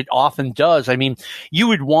way, which it often does. I mean, you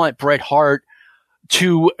would want Bret Hart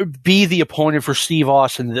to be the opponent for Steve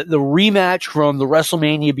Austin. The rematch from the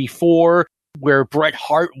WrestleMania before, where Bret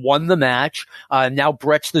Hart won the match. Now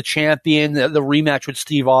Bret's the champion. The rematch with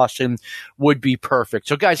Steve Austin would be perfect.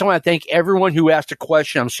 So, guys, I want to thank everyone who asked a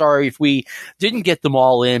question. I'm sorry if we didn't get them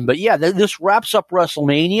all in. But, this wraps up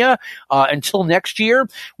WrestleMania. Until next year,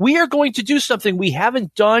 we are going to do something we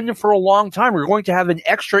haven't done for a long time. We're going to have an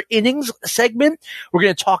extra innings segment. We're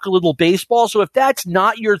going to talk a little baseball. So if that's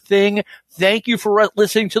not your thing, thank you for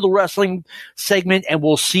listening to the wrestling segment, and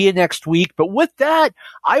we'll see you next week. But with that,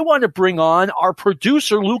 I want to bring on our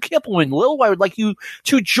producer, Lou Kippelman. Lil, I would like you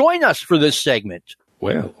to join us for this segment.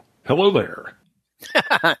 Well, hello there.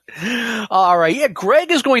 All right.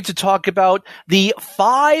 Greg is going to talk about the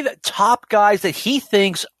 5 top guys that he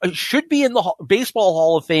thinks should be in the Baseball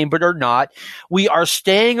Hall of Fame but are not. We are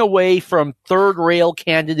staying away from third-rail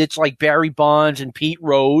candidates like Barry Bonds and Pete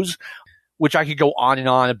Rose, which I could go on and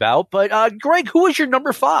on about. But, Greg, who is your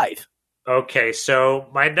number 5? Okay, so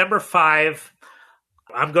my number 5,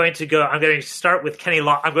 I'm going to start with Kenny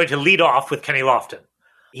Lofton. I'm going to lead off with Kenny Lofton.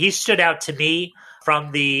 He stood out to me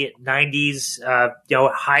from the 90s,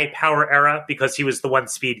 high power era because he was the one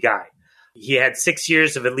speed guy. He had 6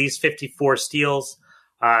 years of at least 54 steals.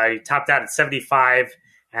 He topped out at 75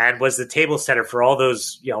 and was the table setter for all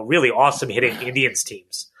those, really awesome hitting Indians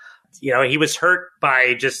teams. He was hurt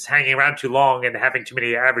by just hanging around too long and having too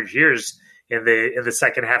many average years in the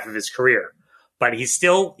second half of his career. But he's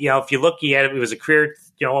still, if you look, he was a career,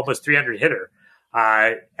 almost 300 hitter.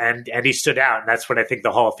 And he stood out. And that's what I think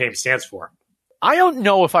the Hall of Fame stands for. I don't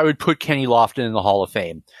know if I would put Kenny Lofton in the Hall of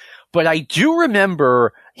Fame, but I do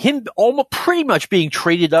remember him almost pretty much being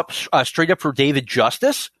traded up, straight up for David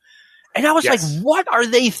Justice. And I was like, what are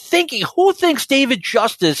they thinking? Who thinks David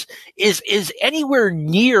Justice is anywhere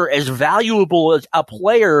near as valuable as a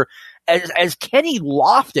player as Kenny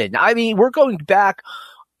Lofton? I mean, we're going back,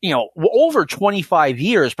 over 25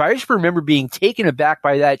 years, but I just remember being taken aback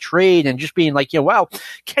by that trade and just being like, wow,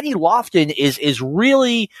 Kenny Lofton is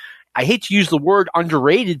really, I hate to use the word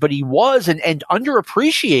underrated, but he was and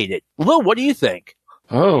underappreciated. Lil, what do you think?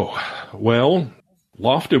 Oh, well,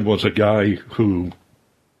 Lofton was a guy who,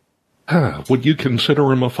 would you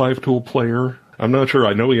consider him a 5-tool player? I'm not sure.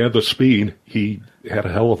 I know he had the speed. He had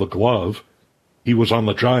a hell of a glove. He was on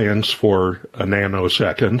the Giants for a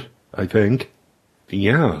nanosecond, I think.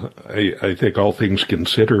 Yeah, I think all things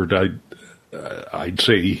considered, I'd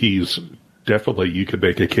say he's definitely, you could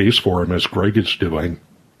make a case for him as Greg is doing.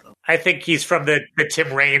 I think he's from the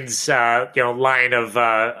Tim Raines, line of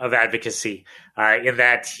advocacy, in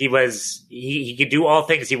that he could do all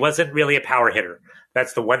things. He wasn't really a power hitter.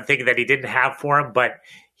 That's the one thing that he didn't have for him, but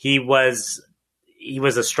he was he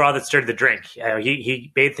was a straw that stirred the drink.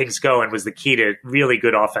 He made things go and was the key to really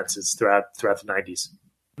good offenses throughout the 90s.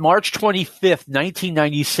 March 25th,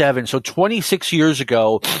 1997, so 26 years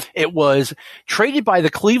ago, it was traded by the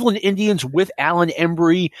Cleveland Indians with Alan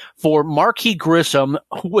Embry for Marquis Grissom,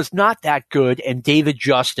 who was not that good, and David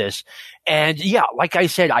Justice. And yeah, like I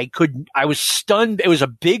said, I was stunned. It was a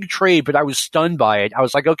big trade, but I was stunned by it. I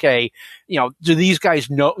was like, okay, do these guys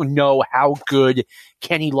know how good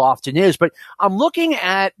Kenny Lofton is? But I'm looking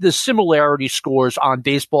at the similarity scores on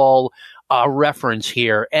Baseball Reference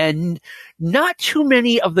here, and not too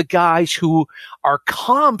many of the guys who are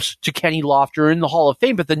comps to Kenny Lofton are in the Hall of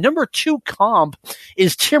Fame, but the number 2 comp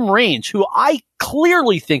is Tim Raines, who I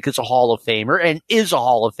clearly think is a Hall of Famer and is a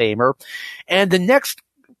Hall of Famer. And the next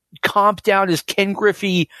comp down is Ken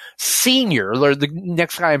Griffey Sr., the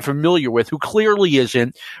next guy I'm familiar with, who clearly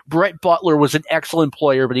isn't. Brett Butler was an excellent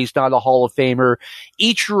player, but he's not a Hall of Famer.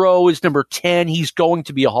 Ichiro is number 10. He's going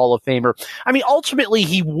to be a Hall of Famer. I mean, ultimately,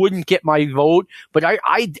 he wouldn't get my vote, but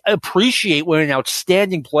I appreciate what an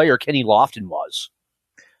outstanding player Kenny Lofton was.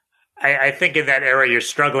 I think in that era, you're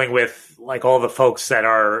struggling with like all the folks that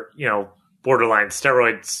are, borderline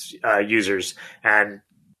steroids users, and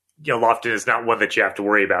Lofton is not one that you have to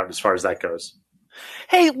worry about as far as that goes.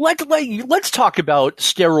 Hey, let's talk about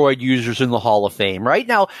steroid users in the Hall of Fame. Right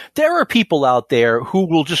now, there are people out there who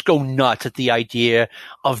will just go nuts at the idea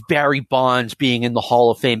of Barry Bonds being in the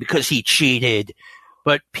Hall of Fame because he cheated.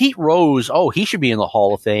 But Pete Rose, he should be in the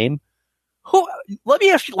Hall of Fame. Let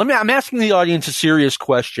me ask you. I'm asking the audience a serious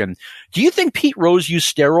question. Do you think Pete Rose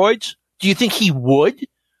used steroids? Do you think he would?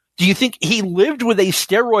 Do you think he lived with a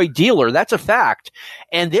steroid dealer? That's a fact.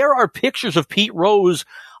 And there are pictures of Pete Rose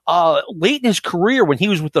late in his career when he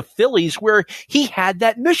was with the Phillies where he had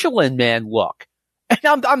that Michelin Man look.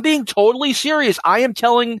 And I'm being totally serious. I am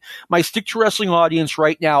telling my Stick to Wrestling audience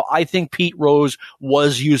right now, I think Pete Rose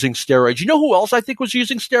was using steroids. You know who else I think was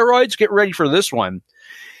using steroids? Get ready for this one.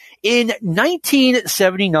 In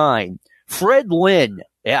 1979, Fred Lynn,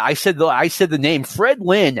 I said the name. Fred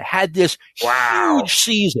Lynn had this huge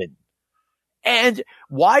season. And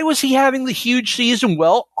why was he having the huge season?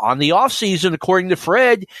 Well, on the off season, according to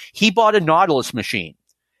Fred, he bought a Nautilus machine.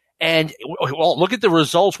 And look at the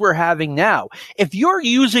results we're having now. If you're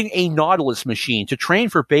using a Nautilus machine to train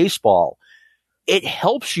for baseball, it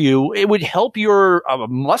helps you. It would help your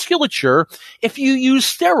musculature if you use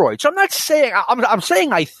steroids. I'm not saying, I'm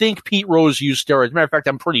saying I think Pete Rose used steroids. Matter of fact,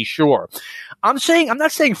 I'm pretty sure. I'm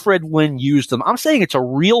not saying Fred Lynn used them. I'm saying it's a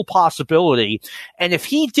real possibility. And if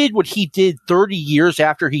he did what he did 30 years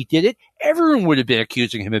after he did it, everyone would have been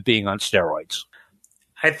accusing him of being on steroids.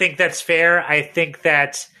 I think that's fair. I think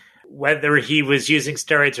that whether he was using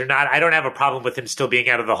steroids or not, I don't have a problem with him still being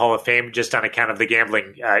out of the Hall of Fame just on account of the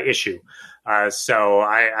gambling issue. So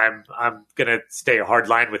I'm going to stay a hard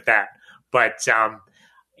line with that. But,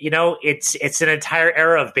 it's an entire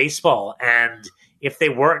era of baseball. And if they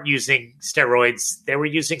weren't using steroids, they were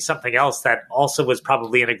using something else that also was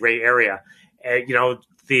probably in a gray area. Like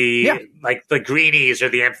the greenies or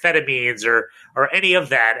the amphetamines or any of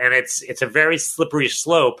that. And it's a very slippery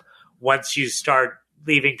slope once you start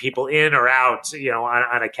leaving people in or out,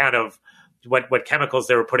 on account of what chemicals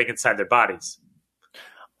they were putting inside their bodies.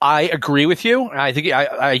 I agree with you. I think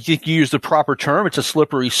you used the proper term. It's a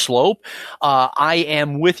slippery slope. I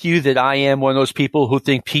am with you that I am one of those people who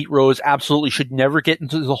think Pete Rose absolutely should never get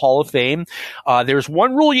into the Hall of Fame. There's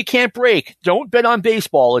one rule you can't break. Don't bet on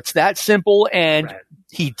baseball. It's that simple. And right.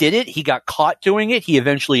 He did it. He got caught doing it. He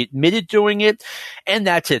eventually admitted doing it. And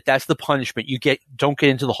that's it. That's the punishment. Don't get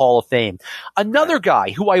into the Hall of Fame. Another guy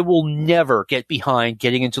who I will never get behind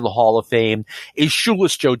getting into the Hall of Fame is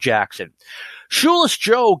Shoeless Joe Jackson. Shoeless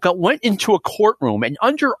Joe went into a courtroom and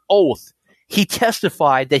under oath, he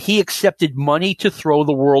testified that he accepted money to throw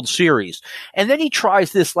the World Series. And then he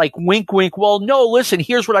tries this like wink, wink. Well, no, listen,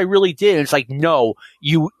 here's what I really did. And it's like, no,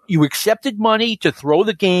 you accepted money to throw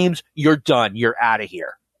the games. You're done. You're out of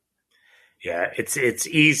here. Yeah. It's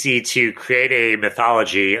easy to create a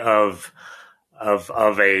mythology of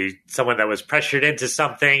someone that was pressured into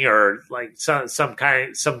something or like some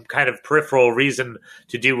kind of peripheral reason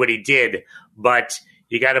to do what he did. But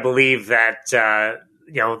you got to believe that,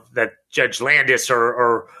 that Judge Landis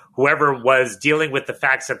or whoever was dealing with the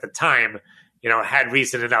facts at the time, had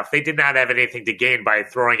reason enough. They did not have anything to gain by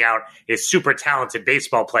throwing out a super talented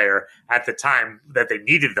baseball player at the time that they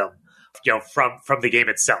needed them, from the game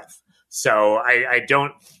itself. So I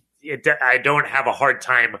don't have a hard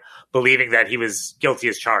time believing that he was guilty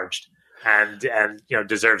as charged and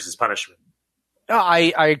deserves his punishment.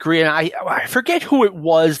 I agree, and I forget who it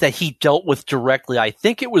was that he dealt with directly. I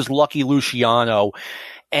think it was Lucky Luciano,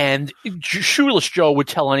 And Shoeless Joe would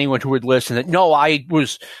tell anyone who would listen that, no, I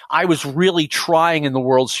was really trying in the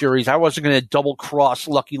World Series. I wasn't going to double cross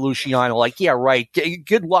Lucky Luciano. Like, yeah, right.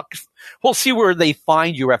 Good luck. We'll see where they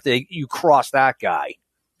find you after you cross that guy.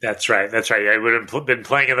 That's right. I would have been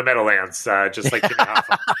playing in the Meadowlands, just like Jimmy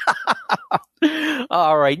Hoffa.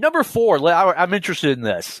 All right. Number 4. I'm interested in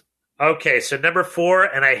this. Okay. So number 4,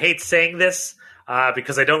 and I hate saying this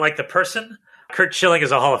because I don't like the person. Curt Schilling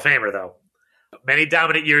is a Hall of Famer, though. Many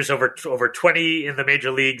dominant years, over 20 in the major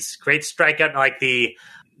leagues. Great strikeout, like the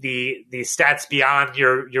stats beyond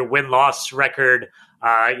your win-loss record.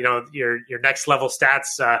 Your next level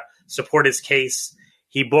stats support his case.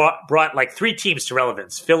 He brought like 3 teams to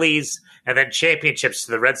relevance: Phillies, and then championships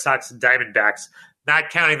to the Red Sox and Diamondbacks. Not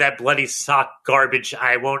counting that bloody sock garbage,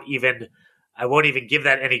 I won't even give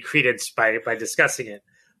that any credence by discussing it.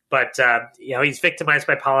 But he's victimized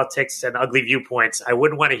by politics and ugly viewpoints. I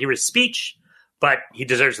wouldn't want to hear his speech, but he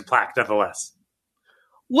deserves the plaque nonetheless.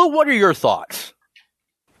 Lou, what are your thoughts?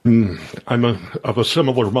 I'm of a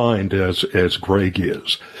similar mind as Greg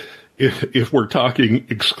is. If we're talking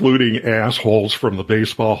excluding assholes from the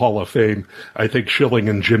Baseball Hall of Fame, I think Schilling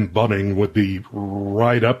and Jim Bunning would be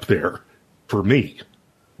right up there for me.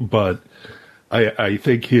 But I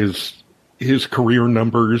think his career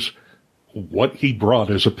numbers, what he brought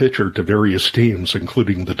as a pitcher to various teams,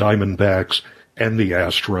 including the Diamondbacks and the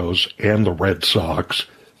Astros and the Red Sox,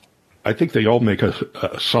 I think they all make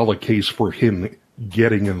a solid case for him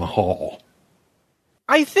getting in the Hall.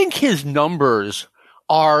 I think his numbers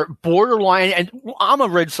are borderline, and I'm a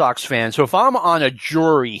Red Sox fan, so if I'm on a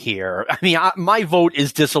jury here, I mean, my vote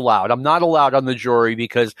is disallowed. I'm not allowed on the jury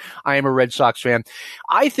because I am a Red Sox fan.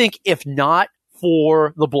 I think if not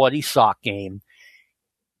for the bloody sock game,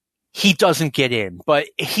 he doesn't get in. But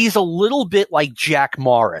he's a little bit like Jack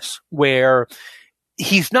Morris, where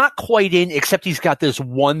he's not quite in, except he's got this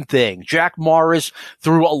one thing. Jack Morris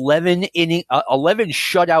threw 11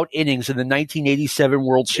 shutout innings in the 1987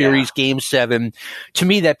 World Series Game 7. To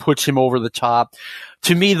me, that puts him over the top.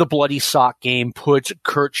 To me, the bloody sock game puts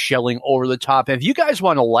Curt Schilling over the top. And if you guys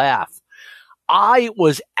want to laugh, I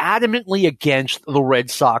was adamantly against the Red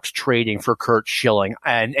Sox trading for Curt Schilling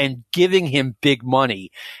and giving him big money.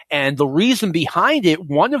 And the reason behind it,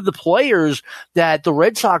 one of the players that the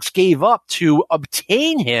Red Sox gave up to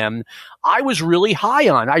obtain him, I was really high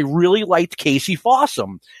on. I really liked Casey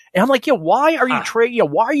Fossum. And I'm like, why are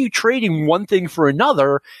you trading one thing for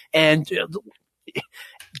another? And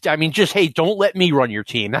I mean, just, hey, don't let me run your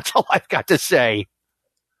team. That's all I've got to say.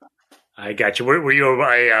 I got you. Were you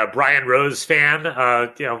a Brian Rose fan?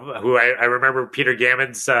 Who I remember Peter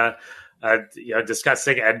Gammons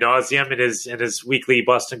discussing ad nauseum in his weekly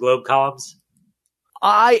Boston Globe columns.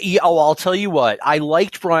 I'll tell you what. I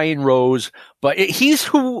liked Brian Rose, but he's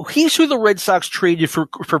who the Red Sox traded for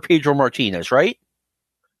Pedro Martinez, right?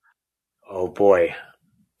 Oh boy,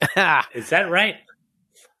 is that right?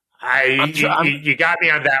 You got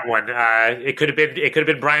me on that one. It could have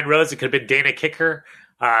been Brian Rose. It could have been Dana Kicker.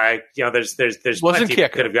 There's plenty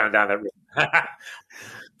that could have gone down that route.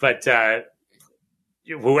 But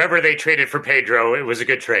whoever they traded for Pedro, it was a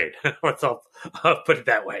good trade. I'll put it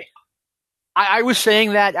that way. I was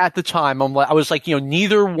saying that at the time. I was like,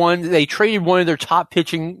 neither one. They traded one of their top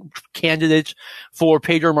pitching candidates for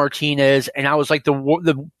Pedro Martinez, and I was like,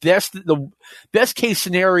 the best case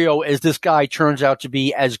scenario is this guy turns out to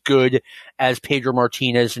be as good as Pedro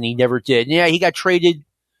Martinez, and he never did. And he got traded.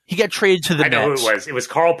 He got traded to the Mets. I know who it was. It was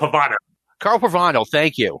Carl Pavano. Carl Pavano,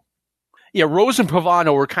 thank you. Yeah, Rose and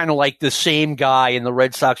Pavano were kind of like the same guy in the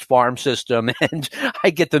Red Sox farm system, and I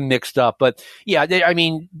get them mixed up. But yeah,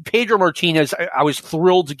 Pedro Martinez, I was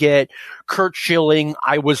thrilled to get. Curt Schilling,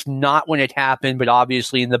 I was not when it happened, but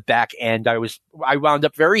obviously in the back end, I wound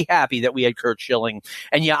up very happy that we had Curt Schilling.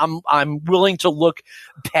 And yeah, I'm willing to look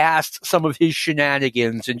past some of his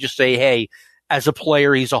shenanigans and just say, hey, as a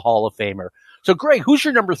player, he's a Hall of Famer. So, Greg, who's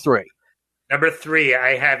your number 3? Number 3,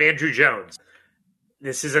 I have Andrew Jones.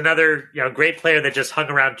 This is another great player that just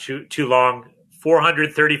hung around too long.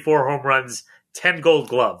 434 home runs, 10 Gold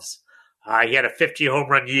Gloves. He had a 50 home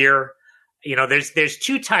run year. There's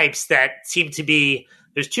two types that seem to be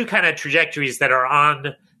 – there's two kind of trajectories that are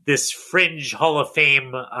on this fringe Hall of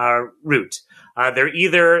Fame route. They're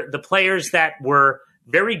either the players that were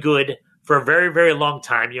very good – for a very, very long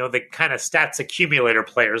time, the kind of stats accumulator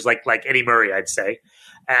players like Eddie Murray, I'd say.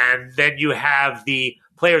 And then you have the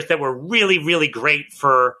players that were really, really great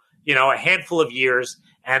for, a handful of years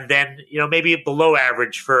and then, maybe below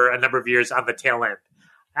average for a number of years on the tail end.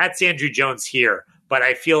 That's Andrew Jones here. But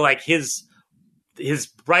I feel like his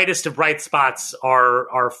brightest of bright spots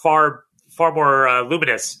are far, far more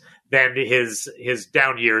luminous than his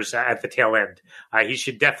down years at the tail end. He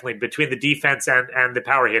should definitely, between the defense and the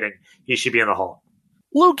power hitting, he should be in the Hall.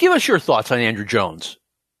 Lou, give us your thoughts on Andruw Jones.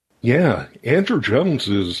 Yeah, Andruw Jones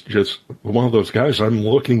is just one of those guys. I'm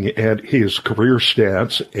looking at his career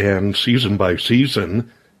stats and season by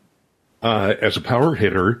season as a power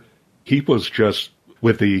hitter. He was just,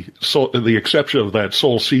 with the exception of that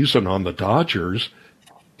sole season on the Dodgers,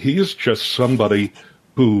 he is just somebody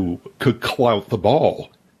who could clout the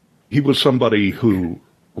ball. He was somebody who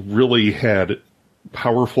really had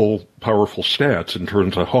powerful stats in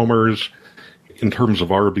terms of homers, in terms of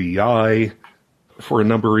RBI, for a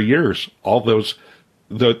number of years. All those,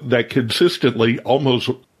 that consistently almost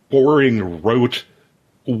boring, rote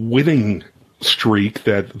winning streak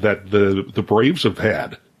that the Braves have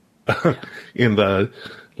had in the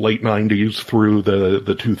late 90s through the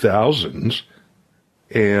 2000s,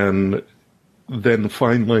 and then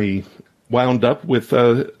finally wound up with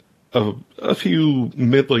a few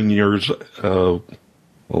middling years.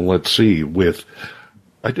 Let's see, with,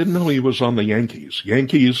 I didn't know he was on the Yankees.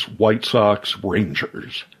 Yankees, White Sox,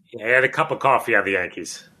 Rangers. Yeah, he had a cup of coffee on the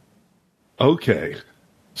Yankees. Okay.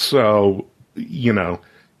 So,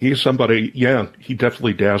 he's somebody, he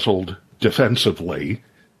definitely dazzled defensively.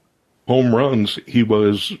 Home runs, he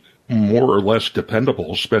was more or less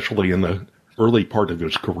dependable, especially in the early part of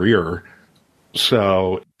his career.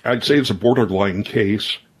 So, I'd say it's a borderline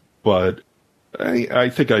case, but I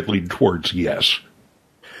think I'd lean towards yes.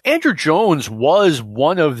 Andruw Jones was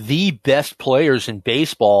one of the best players in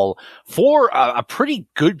baseball for a pretty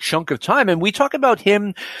good chunk of time. And we talk about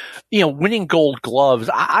him, winning Gold Gloves.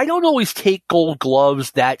 I don't always take Gold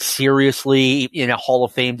Gloves that seriously in a Hall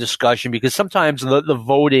of Fame discussion, because sometimes the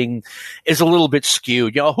voting is a little bit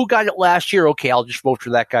skewed. Who got it last year? Okay, I'll just vote for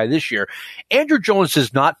that guy this year. Andruw Jones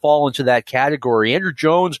does not fall into that category. Andruw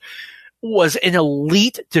Jones was an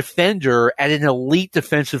elite defender at an elite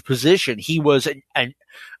defensive position. He was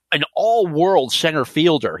an all-world center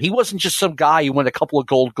fielder. He wasn't just some guy who won a couple of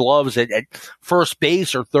Gold Gloves at first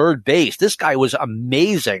base or third base. This guy was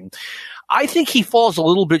amazing. I think he falls a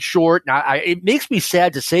little bit short. And it makes me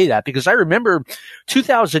sad to say that, because I remember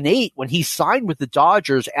 2008 when he signed with the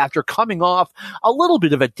Dodgers after coming off a little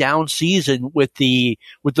bit of a down season with the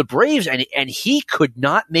Braves, and he could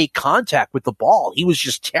not make contact with the ball. He was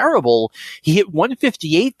just terrible. He hit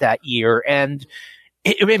 158 that year, and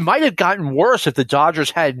it might have gotten worse if the Dodgers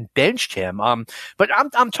hadn't benched him. But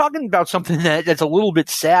I'm talking about something that's a little bit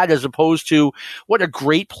sad, as opposed to what a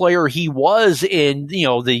great player he was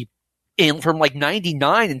from like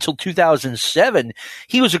 99 until 2007.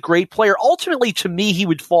 He was a great player. Ultimately, to me, he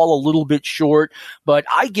would fall a little bit short, but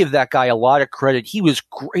I give that guy a lot of credit. He was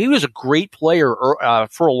a great player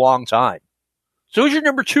for a long time. So who's your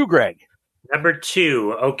number 2, Greg? Number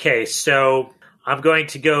 2. Okay, so I'm going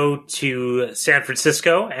to go to San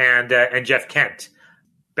Francisco and Jeff Kent.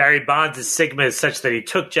 Barry Bonds' sigma is such that he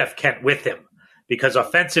took Jeff Kent with him, because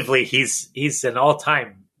offensively he's an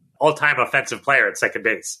all-time offensive player at second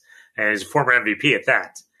base, and he's a former MVP at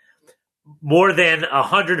that. More than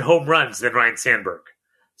 100 home runs than Ryne Sandberg.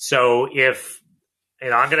 So if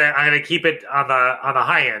I'm gonna keep it on the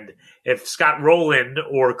high end. If Scott Rowland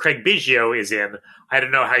or Craig Biggio is in, I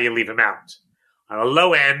don't know how you leave him out. On a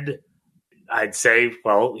low end, I'd say,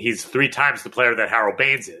 well, he's 3 times the player that Harold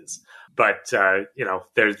Baines is. But,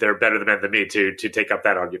 they're better men than me to take up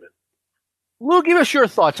that argument. Lou, give us your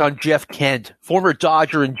thoughts on Jeff Kent, former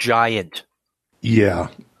Dodger and Giant. Yeah,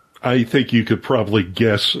 I think you could probably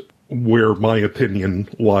guess where my opinion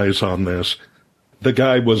lies on this. The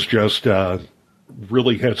guy was just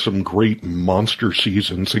really had some great monster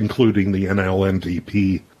seasons, including the NL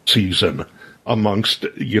MVP season, amongst,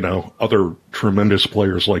 other tremendous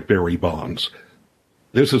players like Barry Bonds.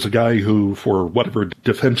 This is a guy who, for whatever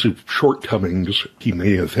defensive shortcomings he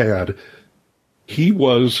may have had, he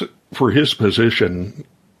was, for his position,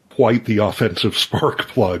 quite the offensive spark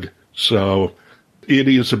plug. So it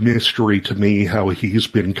is a mystery to me how he's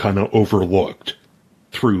been kind of overlooked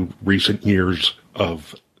through recent years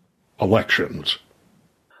of elections.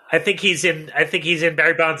 I think he's in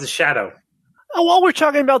Barry Bonds' shadow. Oh, while we're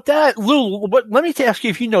talking about that, Lou, let me ask you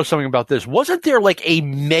if you know something about this. Wasn't there like a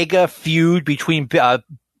mega feud between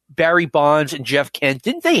Barry Bonds and Jeff Kent?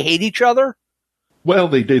 Didn't they hate each other? Well,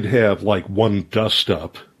 they did have like one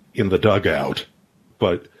dust-up in the dugout.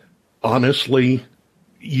 But honestly,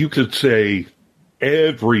 you could say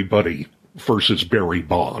everybody versus Barry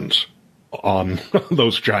Bonds on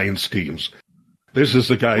those Giants teams. This is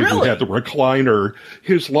the guy who had the recliner.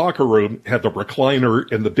 His locker room had the recliner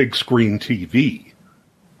and the big screen TV.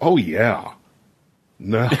 Oh, yeah.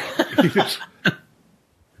 No,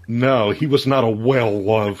 he was not a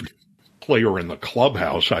well-loved player in the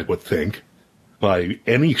clubhouse, I would think, by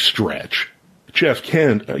any stretch. Jeff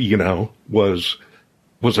Kent, was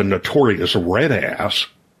a notorious red ass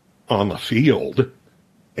on the field,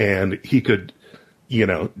 and he could,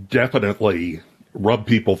 definitely rub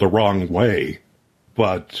people the wrong way.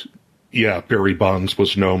 But, yeah, Barry Bonds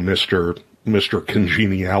was no Mr.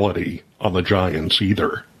 Congeniality on the Giants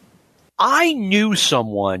either. I knew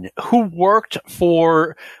someone who worked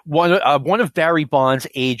for one of Barry Bonds'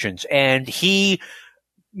 agents, and he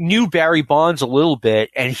knew Barry Bonds a little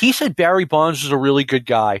bit, and he said Barry Bonds was a really good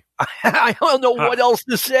guy. I don't know what else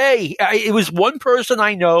to say. It was one person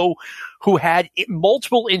I know who had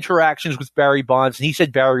multiple interactions with Barry Bonds, and he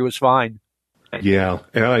said Barry was fine. Yeah,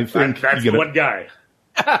 and I think that's the one guy.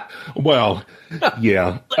 Well,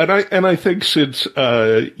 yeah, and I think since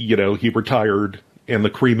he retired and the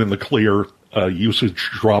cream in the clear usage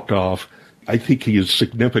dropped off, I think he is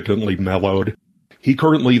significantly mellowed. He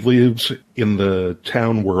currently lives in the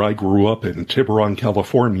town where I grew up in, Tiburon,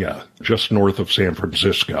 California, just north of San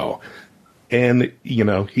Francisco. And,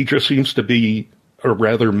 he just seems to be a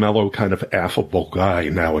rather mellow, kind of affable guy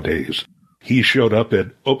nowadays. He showed up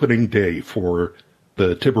at opening day for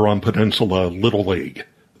the Tiburon Peninsula Little League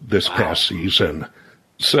this past season.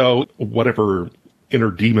 So whatever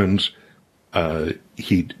inner demons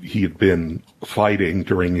he had been fighting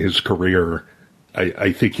during his career,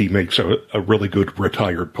 I think he makes a really good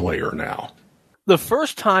retired player now. The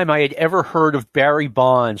first time I had ever heard of Barry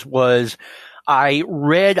Bonds was I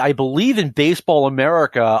read, I believe in Baseball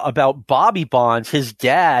America, about Bobby Bonds, his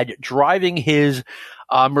dad, driving his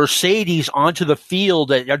Mercedes onto the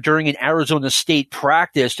field during an Arizona State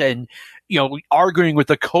practice and, arguing with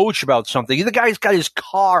the coach about something. The guy's got his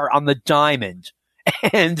car on the diamond.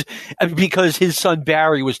 And because his son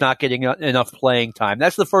Barry was not getting enough playing time.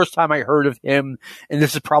 That's the first time I heard of him, and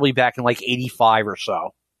this is probably back in like 85 or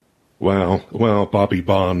so. Well, Bobby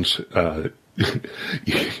Bonds,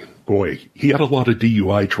 boy, he had a lot of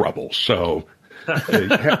DUI trouble, so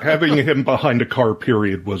having him behind a car,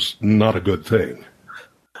 period, was not a good thing.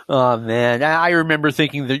 Oh, man. I remember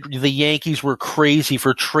thinking the Yankees were crazy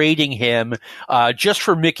for trading him just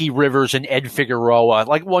for Mickey Rivers and Ed Figueroa.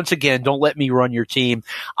 Like, once again, don't let me run your team.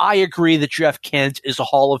 I agree that Jeff Kent is a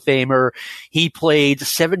Hall of Famer. He played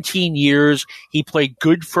 17 years. He played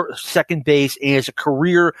good for second base and has a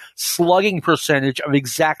career slugging percentage of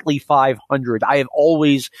exactly 500. I have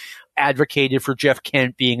always advocated for Jeff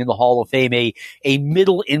Kent being in the Hall of Fame, a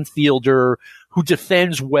middle infielder who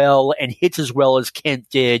defends well and hits as well as Kent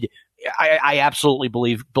did. I absolutely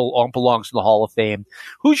believe belongs to the Hall of Fame.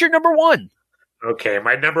 Who's your number one? Okay,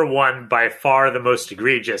 my number one, by far the most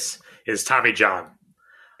egregious, is Tommy John.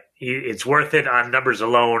 It's worth it on numbers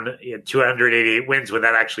alone. He had 288 wins when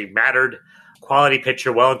that actually mattered. Quality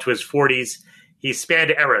pitcher, well into his 40s. He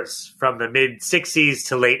spanned eras from the mid-60s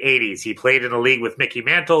to late 80s. He played in a league with Mickey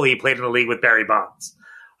Mantle. He played in a league with Barry Bonds.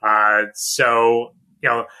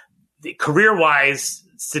 Career-wise,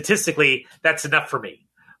 statistically, that's enough for me.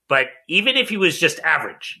 But even if he was just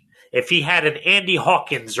average, if he had an Andy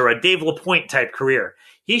Hawkins or a Dave LaPointe type career,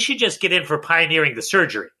 he should just get in for pioneering the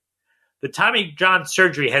surgery. The Tommy John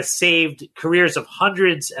surgery has saved careers of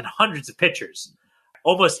hundreds and hundreds of pitchers.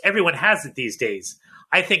 Almost everyone has it these days.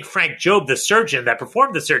 I think Frank Jobe, the surgeon that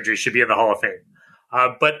performed the surgery, should be in the Hall of Fame.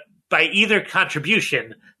 But by either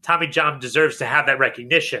contribution, Tommy John deserves to have that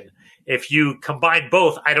recognition. If you combine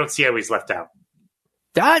both, I don't see how he's left out.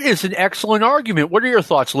 That is an excellent argument. What are your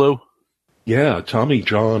thoughts, Lou? Yeah, Tommy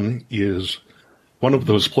John is one of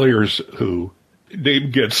those players who name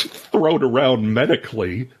gets thrown around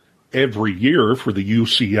medically every year for the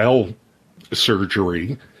UCL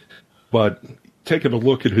surgery. But taking a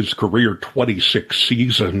look at his career, 26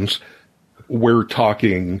 seasons, we're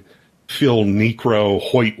talking Phil Niekro,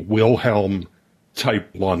 Hoyt Wilhelm type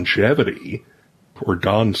longevity, or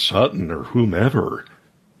Don Sutton, or whomever,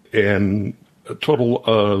 and a total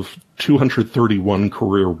of 231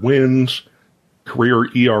 career wins, career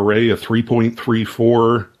ERA of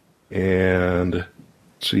 3.34, and let's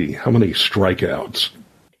see, how many strikeouts?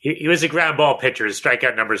 He was a ground ball pitcher. His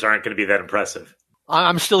strikeout numbers aren't going to be that impressive.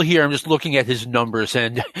 I'm still here. I'm just looking at his numbers,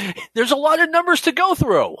 and there's a lot of numbers to go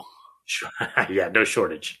through. Yeah, no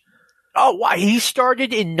shortage. Oh, wow. He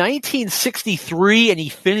started in 1963 and he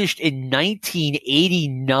finished in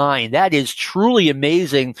 1989. That is truly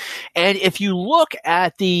amazing. And if you look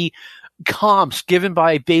at the comps given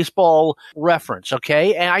by Baseball Reference,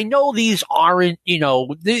 okay, and I know these aren't,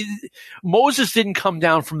 Moses didn't come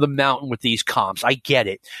down from the mountain with these comps. I get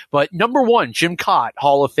it. But number one, Jim Cott,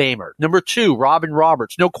 Hall of Famer. Number two, Robin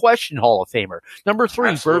Roberts, no question, Hall of Famer. Number three,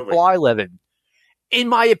 Absolutely. Bert Blyleven. in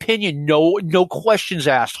my opinion, no questions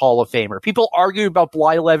asked Hall of Famer. People argue about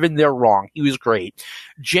Blyleven. They're wrong. He was great.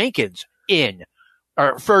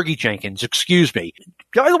 Fergie Jenkins, excuse me.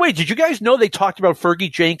 By the way, did you guys know they talked about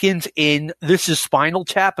Fergie Jenkins in This Is Spinal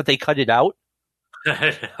Tap, but they cut it out?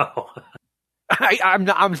 No. I'm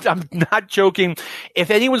not joking. If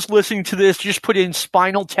anyone's listening to this, just put in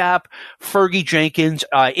Spinal Tap Fergie Jenkins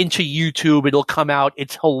into YouTube. It'll come out.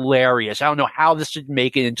 It's hilarious. I don't know how this didn't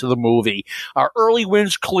make it into the movie. Early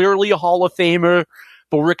wins, clearly a Hall of Famer.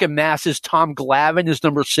 Borica Mass's Tom Glavine is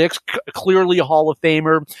number 6, clearly a Hall of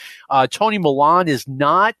Famer. Tony Milan is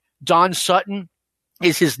not. Don Sutton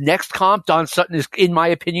is his next comp. Don Sutton is, in my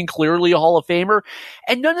opinion, clearly a Hall of Famer.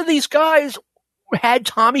 And none of these guys had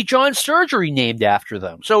Tommy John surgery named after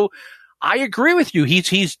them. So I agree with you.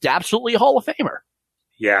 He's absolutely a Hall of Famer.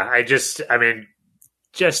 Yeah, just as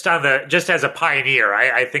a pioneer,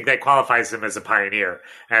 I think that qualifies him as a pioneer,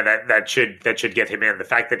 and that should get him in. The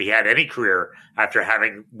fact that he had any career after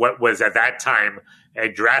having what was at that time a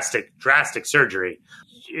drastic surgery,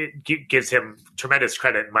 it gives him tremendous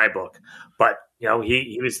credit in my book. But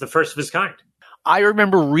he was the first of his kind. I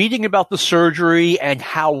remember reading about the surgery and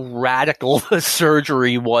how radical the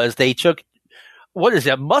surgery was. They took,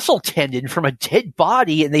 muscle tendon from a dead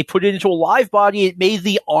body and they put it into a live body. It made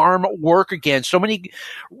the arm work again. So many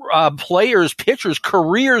players, pitchers,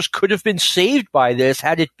 careers could have been saved by this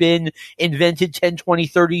had it been invented 10, 20,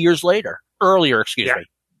 30 years earlier, excuse me.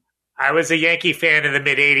 I was a Yankee fan in the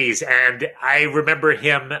mid-'80s, and I remember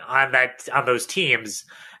him on those teams,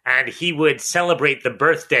 and he would celebrate the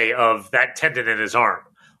birthday of that tendon in his arm.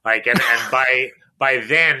 And by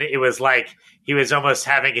then it was like he was almost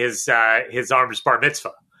having his arm's bar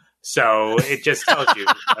mitzvah. So it just tells you,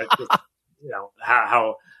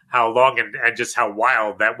 how long and just how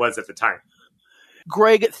wild that was at the time.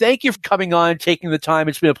 Greg, thank you for coming on, taking the time.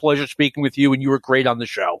 It's been a pleasure speaking with you, and you were great on the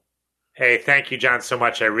show. Hey, thank you, John, so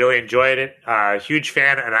much. I really enjoyed it. Huge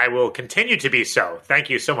fan, and I will continue to be so. Thank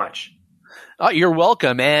you so much. You're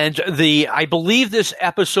welcome. And I believe this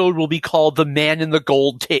episode will be called The Man in the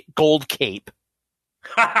Gold Cape.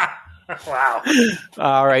 Wow.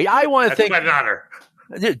 All right. I want to thank. Quite an honor.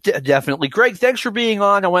 Definitely. Greg, thanks for being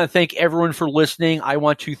on. I want to thank everyone for listening. I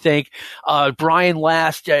want to thank Brian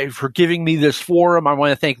Last for giving me this forum. I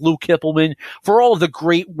want to thank Lou Kippelman for all of the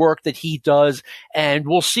great work that he does. And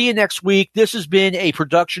we'll see you next week. This has been a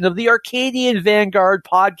production of the Arcadian Vanguard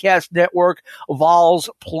Podcast Network. Vols,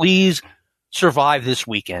 please survive this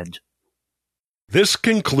weekend. This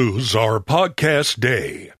concludes our podcast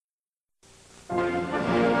day.